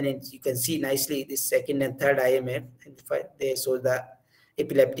 then you can see nicely this second and third IMF, and they show the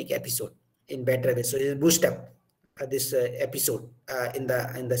epileptic episode in better way. So it boost up this episode in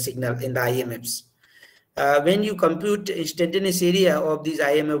the signal in the IMFs. When you compute instantaneous area of these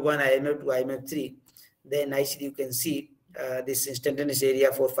IMF1, IMF2, IMF3, then nicely you can see this instantaneous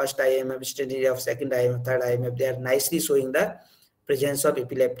area for first IMF, instantaneous area of second IMF, third IMF. They are nicely showing the presence of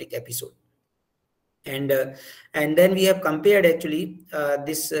epileptic episode. And then we have compared actually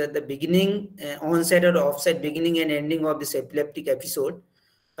the beginning, onset or offset, beginning and ending of this epileptic episode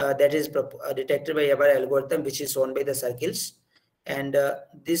that is detected by our algorithm, which is shown by the circles, and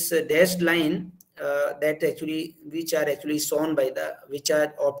this dashed line which are actually shown by which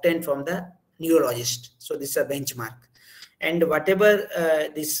are obtained from the neurologist. So this is a benchmark, and whatever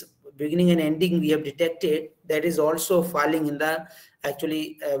this beginning and ending we have detected, that is also falling in the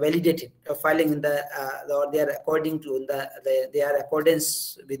validated, falling in the or they are according to they are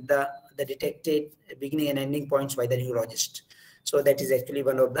accordance with the detected beginning and ending points by the neurologist. So that is actually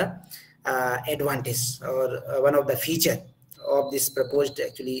one of the advantage or one of the feature of this proposed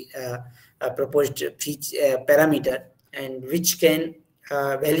parameter, and which can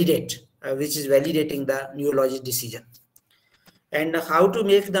validate, which is validating the neurologist decision. And how to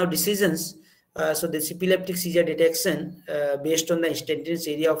make now decisions? So this epileptic seizure detection based on the instantaneous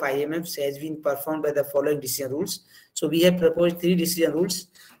area of IMFs has been performed by the following decision rules. So we have proposed 3 decision rules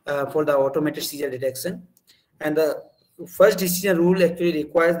for the automated seizure detection, and the first decision rule actually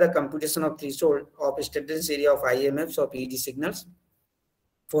requires the computation of threshold of instantaneous area of IMFs of EEG signals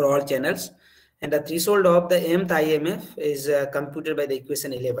for all channels, and the threshold of the mth IMF is computed by the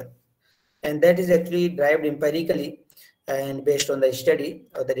equation 11, and that is actually derived empirically and based on the study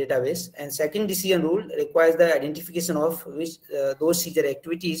of the database. And second decision rule requires the identification of those seizure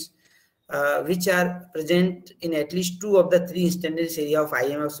activities which are present in at least 2 of the 3 instantaneous area of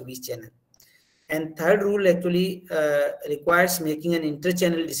IMFs of each channel. And third rule actually requires making an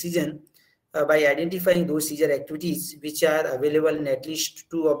inter-channel decision by identifying those seizure activities which are available in at least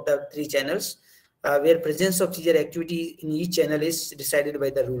 2 of the 3 channels, where presence of seizure activity in each channel is decided by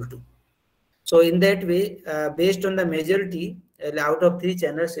the rule 2. So in that way, based on the majority out of 3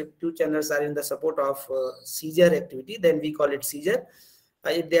 channels, if 2 channels are in the support of seizure activity, then we call it seizure.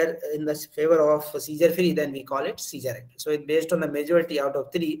 If they are in the favor of seizure free, then we call it seizure activity. So based on the majority out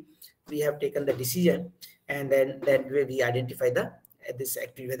of 3, we have taken the decision, and then that way we identify this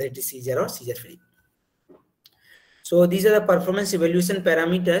activity, whether it is seizure or seizure free. So these are the performance evaluation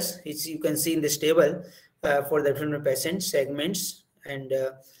parameters which you can see in this table for the different patient segments, and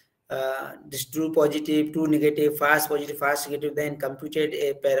this true positive, true negative, fast positive, fast negative, then computed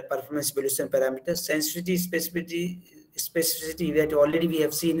a performance evaluation parameter. Sensitivity, specificity that already we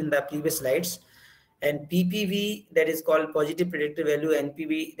have seen in the previous slides, and PPV, that is called positive predictive value,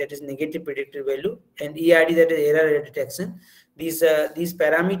 NPV, that is negative predictive value, and ERD, that is error detection. These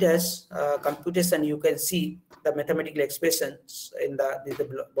parameters computation, you can see the mathematical expressions in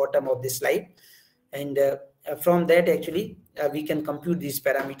the bottom of this slide, and from that actually we can compute these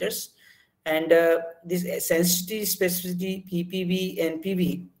parameters. And this sensitivity, specificity, PPV,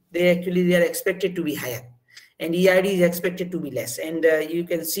 NPV, they are expected to be higher, and ERD is expected to be less. And you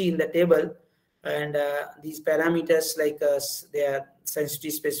can see in the table, and these parameters like their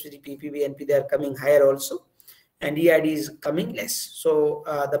sensitivity, specificity, PPV, NP, they are coming higher also, and ERD is coming less. So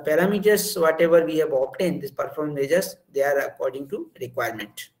the parameters, whatever we have obtained, these performance measures, they are according to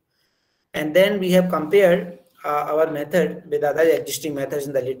requirement. And then we have compared our method with other existing methods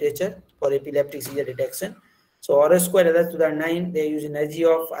in the literature for epileptic seizure detection. So R square others to the 9, they use energy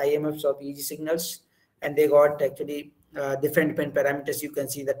of IMFs of EEG signals, and they got actually different parameters. You can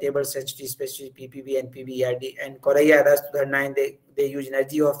see the table, sensitivity, specificity, PPV, NPV, ERD, and Correa others to the 9, they use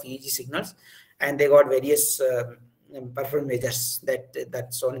energy of EEG signals, and they got various performance measures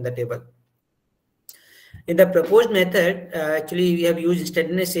that's shown in the table. In the proposed method, actually we have used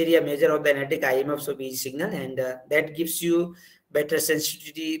instantaneous area measure of the analytic IMFs of EEG signal, and that gives you better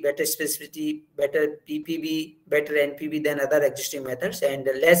sensitivity, better specificity, better PPV, better NPV than other existing methods, and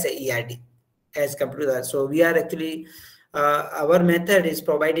less ERD as compared to that. So we are actually, our method is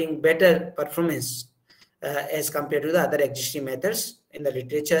providing better performance as compared to the other existing methods in the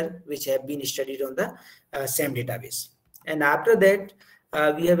literature which have been studied on the same database. And after that,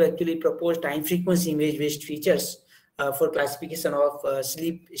 we have actually proposed time frequency image based features for classification of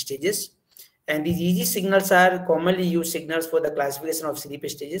sleep stages. And these EEG signals are commonly used signals for the classification of sleep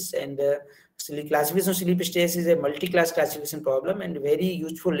stages. And classification of sleep stages is a multi-class classification problem and very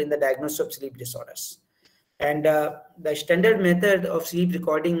useful in the diagnosis of sleep disorders. And the standard method of sleep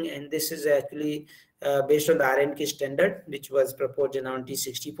recording, and this is actually based on the RNK standard, which was proposed in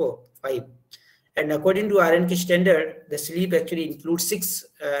 1964-5. And according to RNK standard, the sleep actually includes 6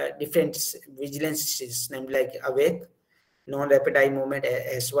 different vigilance stages, namely like awake, non-rapid eye movement,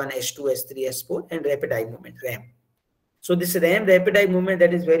 S1, S2, S3, S4, and rapid eye movement, REM. So this REM, rapid eye movement,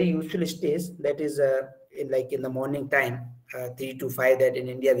 that is very useful stage, that is in the morning time, 3 to 5, that in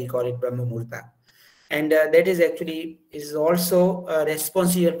India we call it Brahma Muhurta. And that is actually is also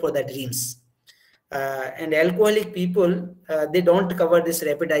responsible for the dreams. And alcoholic people, they don't cover this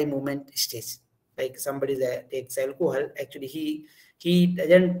rapid eye movement stage. Like somebody that takes alcohol, actually he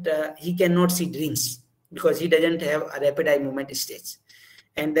doesn't he cannot see dreams because he doesn't have a rapid eye movement stage.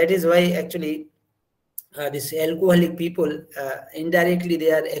 And that is why actually these alcoholic people, indirectly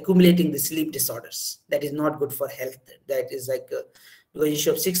they are accumulating the sleep disorders. That is not good for health. That is like because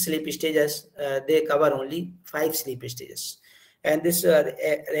you have 6 sleep stages, they cover only 5 sleep stages. And this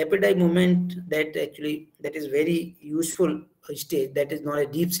rapid eye movement, that is very useful stage, that is not a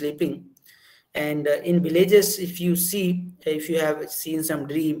deep sleeping. And in villages, if you have seen some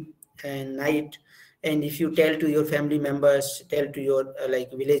dream and night, and if you tell to your family members, tell to your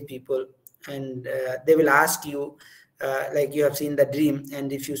like village people, and they will ask you like you have seen the dream,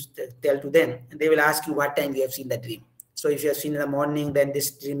 and if you tell to them, they will ask you what time you have seen the dream. So if you have seen in the morning, then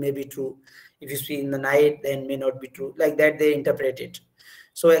this dream may be true. If you see in the night, then may not be true. Like that they interpret it.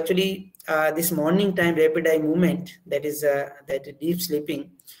 So actually this morning time rapid eye movement, that is deep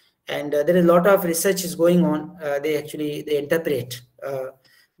sleeping, and there is a lot of research is going on. They interpret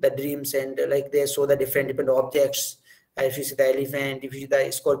the dreams, and like they show the different objects. If you see the elephant, if you see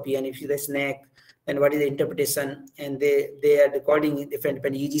the scorpion, if you see the snake, then what is the interpretation? And they are recording different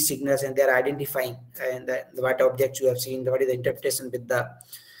EEG signals, and they are identifying and what objects you have seen, what is the interpretation with the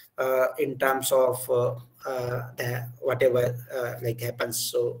in terms of the whatever like happens.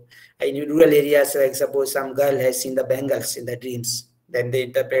 So in rural areas, like suppose some girl has seen the bangles in the dreams, then they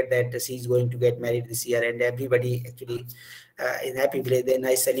interpret that she is going to get married this year, and everybody actually in happy place, then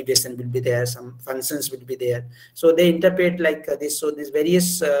nice celebration will be there, some functions will be there. So they interpret like this. So these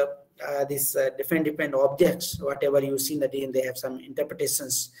various different objects, whatever you see in the dream, they have some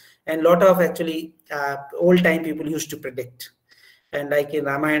interpretations. And a lot of actually old time people used to predict. And like in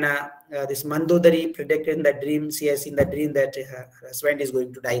Ramayana, this Mandodari predicted in the dream, she has seen the dream that her husband is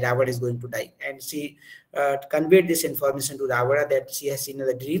going to die, Ravana is going to die. And she conveyed this information to Ravana that she has seen in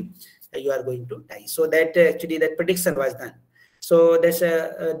the dream, you are going to die. So that actually that prediction was done. So that's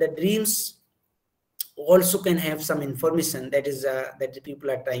the dreams also can have some information that is that the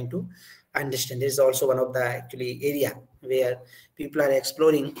people are trying to understand. This is also one of the actually area where people are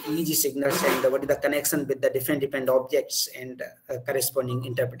exploring EEG signals and what is the connection with the different objects and corresponding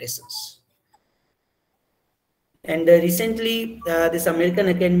interpretations. And recently, this American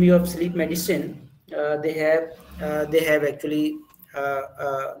Academy of Sleep Medicine, they have actually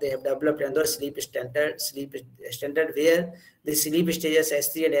they have developed another sleep standard where the sleep stages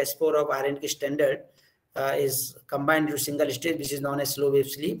S3 and S4 of RNK standard is combined into single stage, which is known as slow wave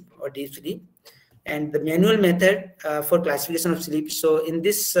sleep or deep sleep. And the manual method for classification of sleep. So in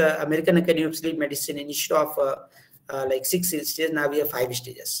this American Academy of Sleep Medicine, instead of like 6 stages, now we have 5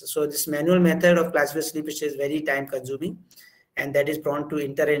 stages. So this manual method of classification sleep stage is very time consuming, and that is prone to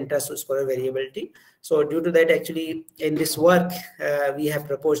inter and intra-score variability. So due to that, actually in this work, we have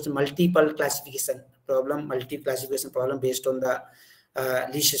proposed multi-classification problem based on the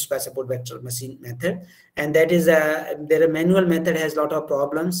least square support vector machine method. And that is their manual method has a lot of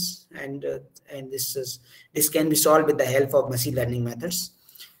problems, and this can be solved with the help of machine learning methods.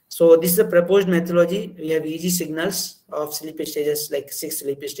 So this is a proposed methodology. We have EEG signals of sleep stages, like 6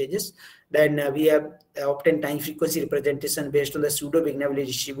 sleep stages. Then we have obtained time frequency representation based on the pseudo-Vignaville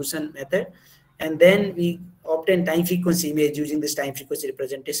distribution method. And then we obtain time frequency image using this time frequency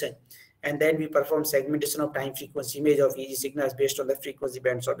representation. And then we perform segmentation of time frequency image of EEG signals based on the frequency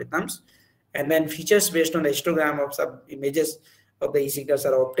bands of rhythms. And then features based on the histogram of some images of the EEG signals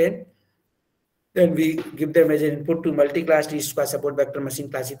are obtained. Then we give them as an input to multi-class least square support vector machine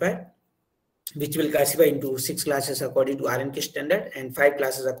classifier, which will classify into 6 classes according to RNK standard and 5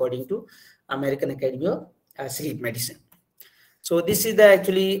 classes according to American Academy of Sleep Medicine. So this is the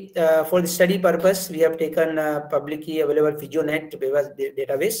actually for the study purpose, we have taken publicly available PhysioNet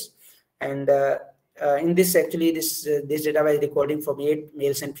database, and in this actually this database is recording from 8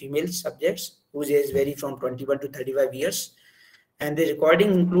 males and female subjects whose age vary from 21 to 35 years. And the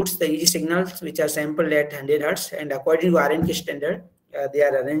recording includes the EEG signals which are sampled at 100 Hz, and according to RNK standard, they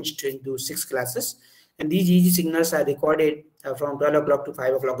are arranged into 6 classes, and these EEG signals are recorded from 12 o'clock to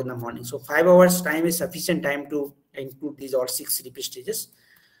 5 o'clock in the morning. So 5 hours time is sufficient time to include these all 6 sleep stages.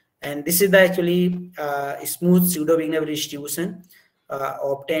 And this is the actually smooth pseudo-Wigner distribution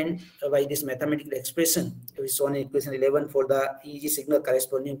obtained by this mathematical expression, which is shown in equation 11 for the EEG signal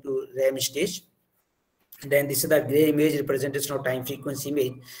corresponding to REM stage. Then this is the gray image representation of time frequency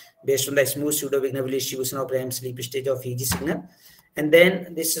image based on the smooth pseudo-Wigner distribution of REM sleep stage of EEG signal. And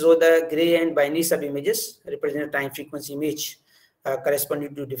then this is all the gray and binary sub-images represent time frequency image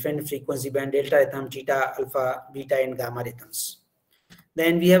corresponding to different frequency band delta rhythm, theta, alpha, beta, and gamma rhythms.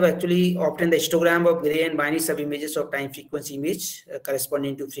 Then we have actually obtained the histogram of gray and binary sub-images of time frequency image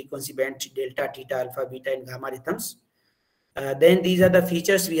corresponding to frequency band delta, theta, alpha, beta, and gamma rhythms. Then these are the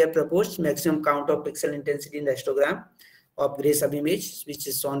features we have proposed: maximum count of pixel intensity in the histogram of gray sub-image, which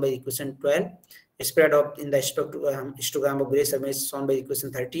is shown by equation 12. Spread of in the histogram of gray sub-image shown by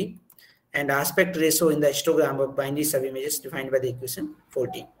equation 13, and aspect ratio in the histogram of binary sub-images defined by the equation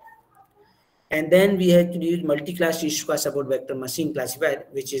 14. And then we have to use multi-class T-square support vector machine classifier,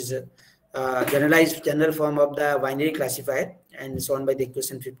 which is generalized general form of the binary classifier and shown by the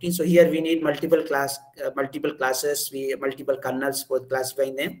equation 15. So here we need multiple classes, multiple kernels for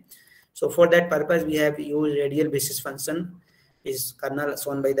classifying them. So for that purpose, we have used radial basis function is kernel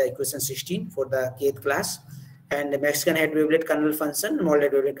shown by the equation 16 for the kth class, and the Mexican head wavelet kernel function and Morley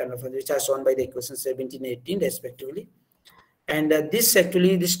wavelet kernel function, which are shown by the equation 17 and 18 respectively. And this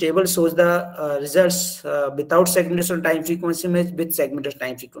table shows the results without segmentation time frequency image with segmentation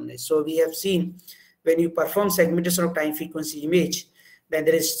time frequency. So we have seen when you perform segmentation of time frequency image, then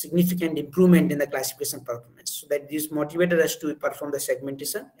there is significant improvement in the classification performance. So that this motivated us to perform the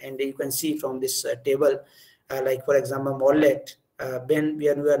segmentation, and you can see from this table, like for example, Morlet, when we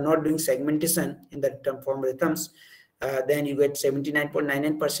are not doing segmentation in the term form rhythms, then you get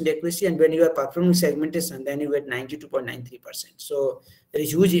 79.99% accuracy, and when you are performing segmentation, then you get 92.93%. So there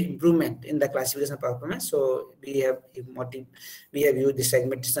is huge improvement in the classification performance. So we have used the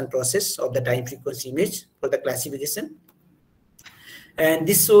segmentation process of the time frequency image for the classification. And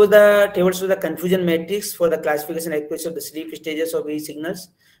this shows the table shows the confusion matrix for the classification accuracy of the sleep stages of EEG signals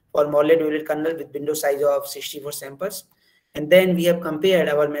for Morley wavelet kernel with window size of 64 samples. And then we have compared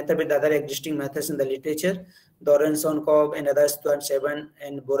our method with other existing methods in the literature. Doranson, Cobb, and others 2007,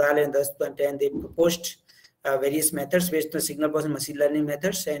 and Boral and others 2010. They proposed various methods based on signal processing machine learning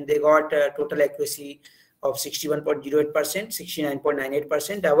methods, and they got total accuracy of 61.08%,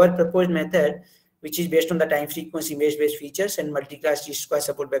 69.98%. Our proposed method, which is based on the time frequency image-based features and multi-class T-square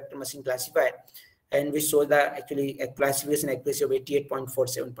support vector machine classifier, and which shows the actually a classification accuracy of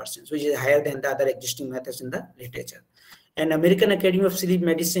 88.47%, which is higher than the other existing methods in the literature. And American Academy of Sleep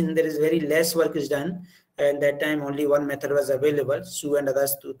Medicine, there is very less work is done, and that time only one method was available. Su and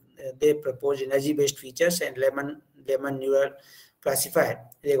others, they proposed energy-based features and Lemon neural classifier.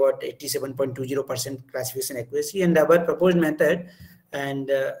 They got 87.20% classification accuracy, and our proposed method, and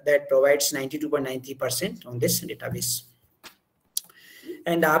that provides 92.93% on this database.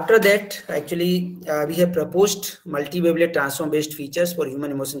 And after that, actually, we have proposed multi-wavelet transform-based features for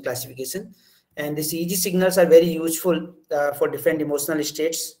human emotion classification. And these EEG signals are very useful for different emotional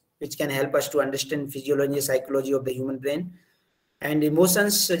states, which can help us to understand physiology and psychology of the human brain. And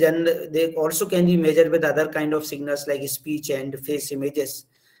emotions, they also can be measured with other kind of signals like speech and face images.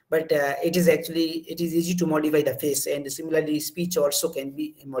 But it is easy to modify the face, and similarly, speech also can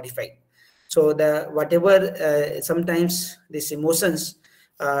be modified. So sometimes these emotions,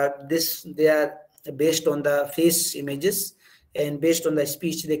 they are based on the face images, and based on the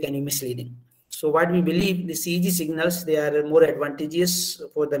speech, they can be misleading. So what we believe, the EEG signals, they are more advantageous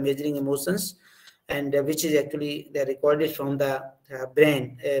for the measuring emotions, and which is actually they are recorded from the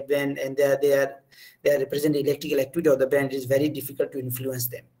brain, and they represent the electrical activity of the brain. It is very difficult to influence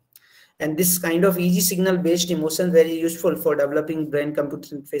them. And this kind of EEG signal based emotion very useful for developing brain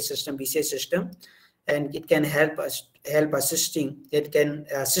computer interface system, BCI system, and it can help assisting. It can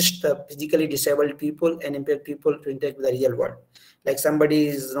assist the physically disabled people and impaired people to interact with the real world. Like somebody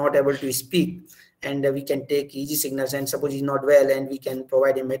is not able to speak, and we can take EEG signals, and suppose he's not well, and we can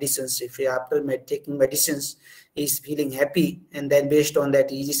provide him medicines. If after taking medicines he's feeling happy, and then based on that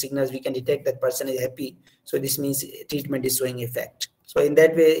EEG signals we can detect that person is happy, so this means treatment is showing effect. So in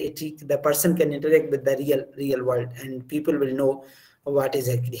that way the person can interact with the real world, and people will know what is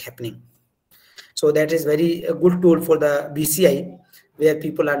actually happening. So that is very a good tool for the BCI where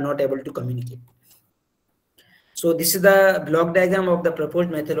people are not able to communicate. So this is the block diagram of the proposed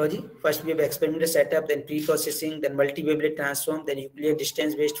methodology. First we have experimental setup, then pre-processing, then multi-wavelet transform, then Euclidean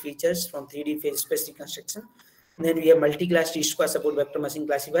distance-based features from 3D phase space reconstruction, Then we have multi-class T-square support vector matching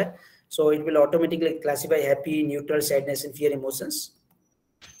classifier. So it will automatically classify happy, neutral, sadness, and fear emotions.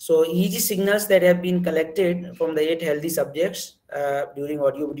 So EEG signals that have been collected from the 8 healthy subjects during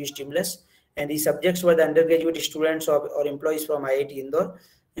audio-video stimulus, and these subjects were the undergraduate students or employees from IIT Indore.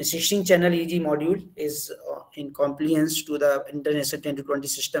 And 16-channel EEG module is in compliance to the International 10 to 20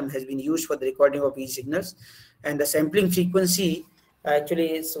 system has been used for the recording of EEG signals, and the sampling frequency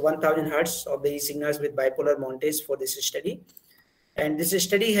actually is 1000 hertz of the EEG signals with bipolar montage for this study. And this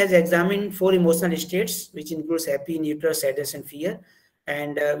study has examined 4 emotional states, which includes happy, neutral, sadness, and fear.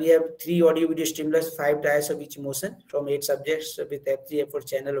 And we have 3 audio-video stimulus, 5 trials of each emotion from 8 subjects with F3, F4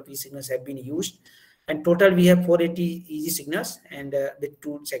 channel of EEG signals have been used. And total, we have 480 EEG signals and with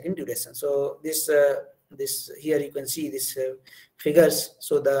 2-second duration. So this here you can see this figures.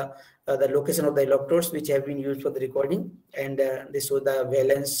 So the location of the electrodes which have been used for the recording, and this show the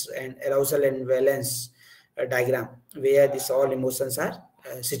valence and arousal and valence diagram where these all emotions are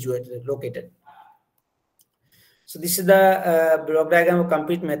situated, located. So this is the block diagram of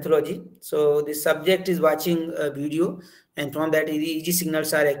complete methodology. So the subject is watching a video, and from that EEG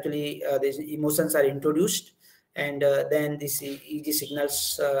signals are actually these emotions are introduced, and then these EEG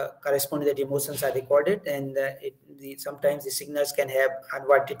signals correspond to that emotions are recorded, and sometimes the signals can have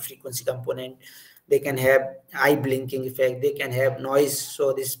unwanted frequency component. They can have eye blinking effect. They can have noise.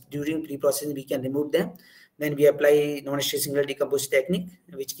 So this during pre-processing we can remove them. Then we apply non-state signal decomposition technique,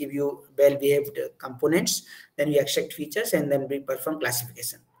 which give you well-behaved components. Then we extract features, and then we perform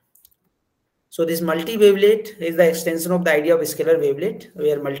classification. So this multi-wavelet is the extension of the idea of scalar wavelet,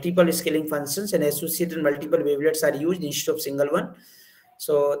 where multiple scaling functions and associated multiple wavelets are used instead of single one.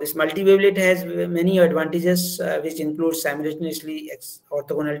 So this multi-wavelet has many advantages, which include simultaneously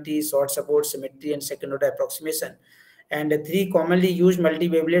orthogonality, short support, symmetry, and second-order approximation. And the 3 commonly used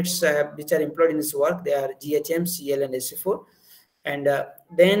multi-wavelets which are employed in this work, they are GHM, CL, and SC4. And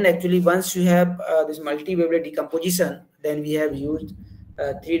then actually once you have this multi-wavelet decomposition, then we have used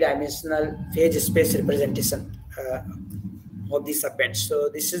 3-dimensional phase space representation of these subbands. So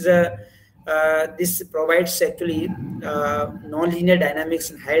this is this provides actually non-linear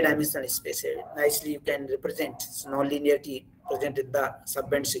dynamics in higher dimensional space. Nicely you can represent non-linearity presented in the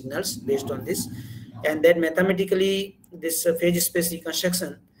subband signals based on this. And then mathematically, this phase space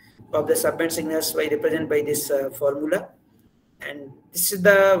reconstruction of the subband signals by represented by this formula. And this is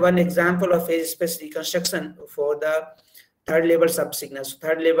the one example of phase space reconstruction for the 3rd level subsignals. So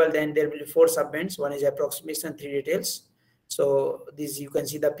 3rd level, then there will be 4 subbands. One is approximation, 3 details. So this you can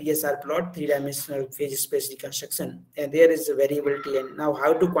see the PSR plot, 3-dimensional phase space reconstruction, and there is a variability. And now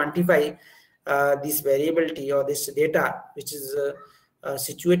how to quantify this variability or this data, which is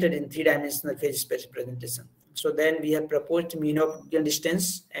situated in 3-dimensional phase space representation. So then we have proposed mean of Euclidean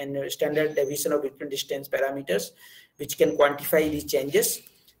distance and standard deviation of Euclidean distance parameters, which can quantify these changes,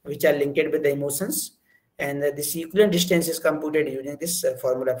 which are linked with the emotions. And this Euclidean distance is computed using this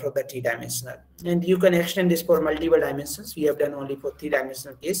formula for the 3-dimensional. And you can extend this for multiple dimensions. We have done only for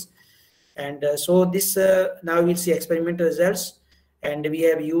 3-dimensional case. And so this now we'll see experimental results. And we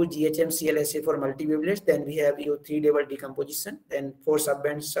have used GHM CLSA for multi-wavelets. Then we have used 3-level decomposition. Then 4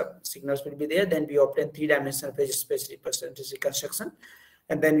 subband signals will be there. Then we obtain 3-dimensional phase space reconstruction.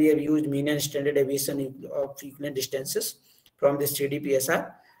 And then we have used mean and standard deviation of Euclidean distances from this 3D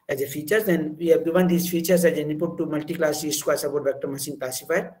PSR as a features. Then we have given these features as an input to multi-class T-square support vector matching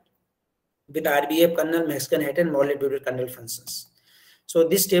classifier with RBF kernel, Mexican hat, and Morley-Wavelet kernel functions. So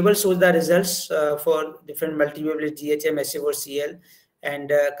this table shows the results for different multi-wavelet GHM, SA4, CL,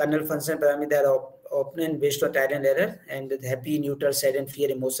 and kernel function parameter are obtained based on trial and error, and the happy, neutral, sad, and fear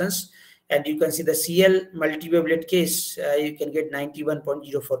emotions. And you can see the CL multi-wavelet case, you can get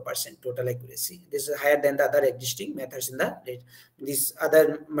 91.04% total accuracy. This is higher than the other existing methods in this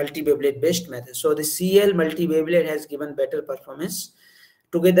other multi-wavelet based method. So the CL multi-wavelet has given better performance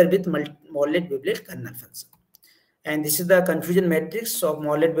together with Morley-Wavelet kernel function. And this is the confusion matrix of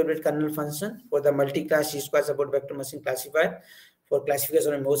Morley-Wavelet kernel function for the multi-class T-square support vector matching classifier for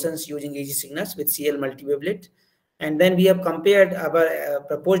classification of emotions using EEG signals with CL multi-wavelet. And then we have compared our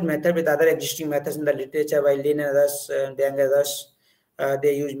proposed method with other existing methods in the literature, while Lin and others, Deng and others,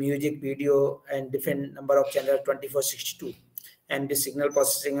 they use music, video, and different number of channels, 2462, and the signal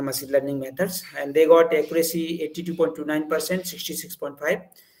processing and machine learning methods. And they got accuracy 82.29%, 66.5%.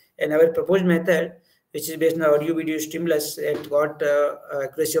 And our proposed method, which is based on audio video stimulus, it got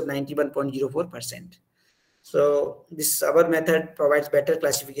accuracy of 91.04%. So this our method provides better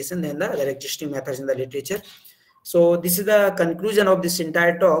classification than the other existing methods in the literature. So this is the conclusion of this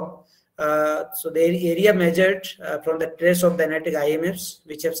entire talk. So the area measured from the trace of the analytic IMFs,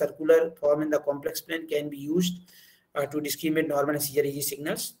 which have circular form in the complex plane, can be used to discriminate normal and seizure EEG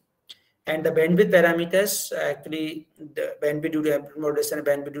signals. And the bandwidth parameters, actually the bandwidth due to amplitude modulation and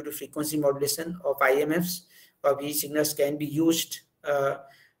bandwidth due to frequency modulation of IMFs of EEG signals can be used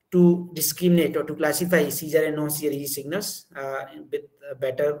to discriminate or to classify seizure and non-seizure EEG signals with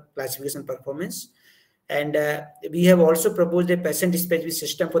better classification performance. And we have also proposed a patient-specific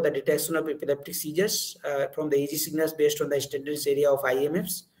system for the detection of epileptic seizures from the EEG signals based on the instantaneous area of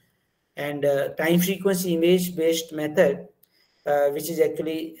IMFs, and time frequency image-based method, which is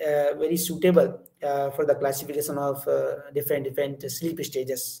actually very suitable for the classification of different sleep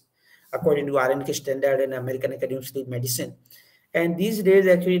stages according to RNK standard and American Academy of Sleep Medicine. And these days,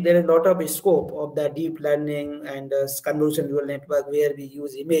 actually, there is a lot of scope of the deep learning and convolutional neural network where we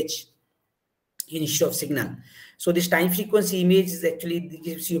use image instead of signal. So this time frequency image is actually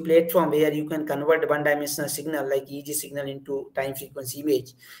gives you a platform where you can convert one-dimensional signal like EEG signal into time frequency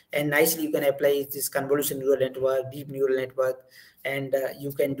image, and nicely you can apply this convolutional neural network, deep neural network, and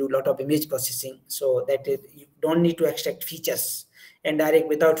you can do a lot of image processing, so that you don't need to extract features, and direct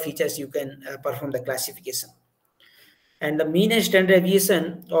without features you can perform the classification. And the mean and standard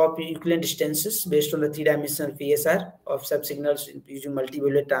deviation of Euclidean distances based on the three-dimensional PSR of subsignals using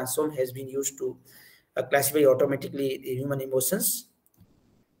multivariate transform has been used to classify automatically the human emotions.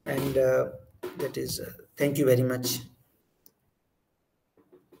 And that is, thank you very much.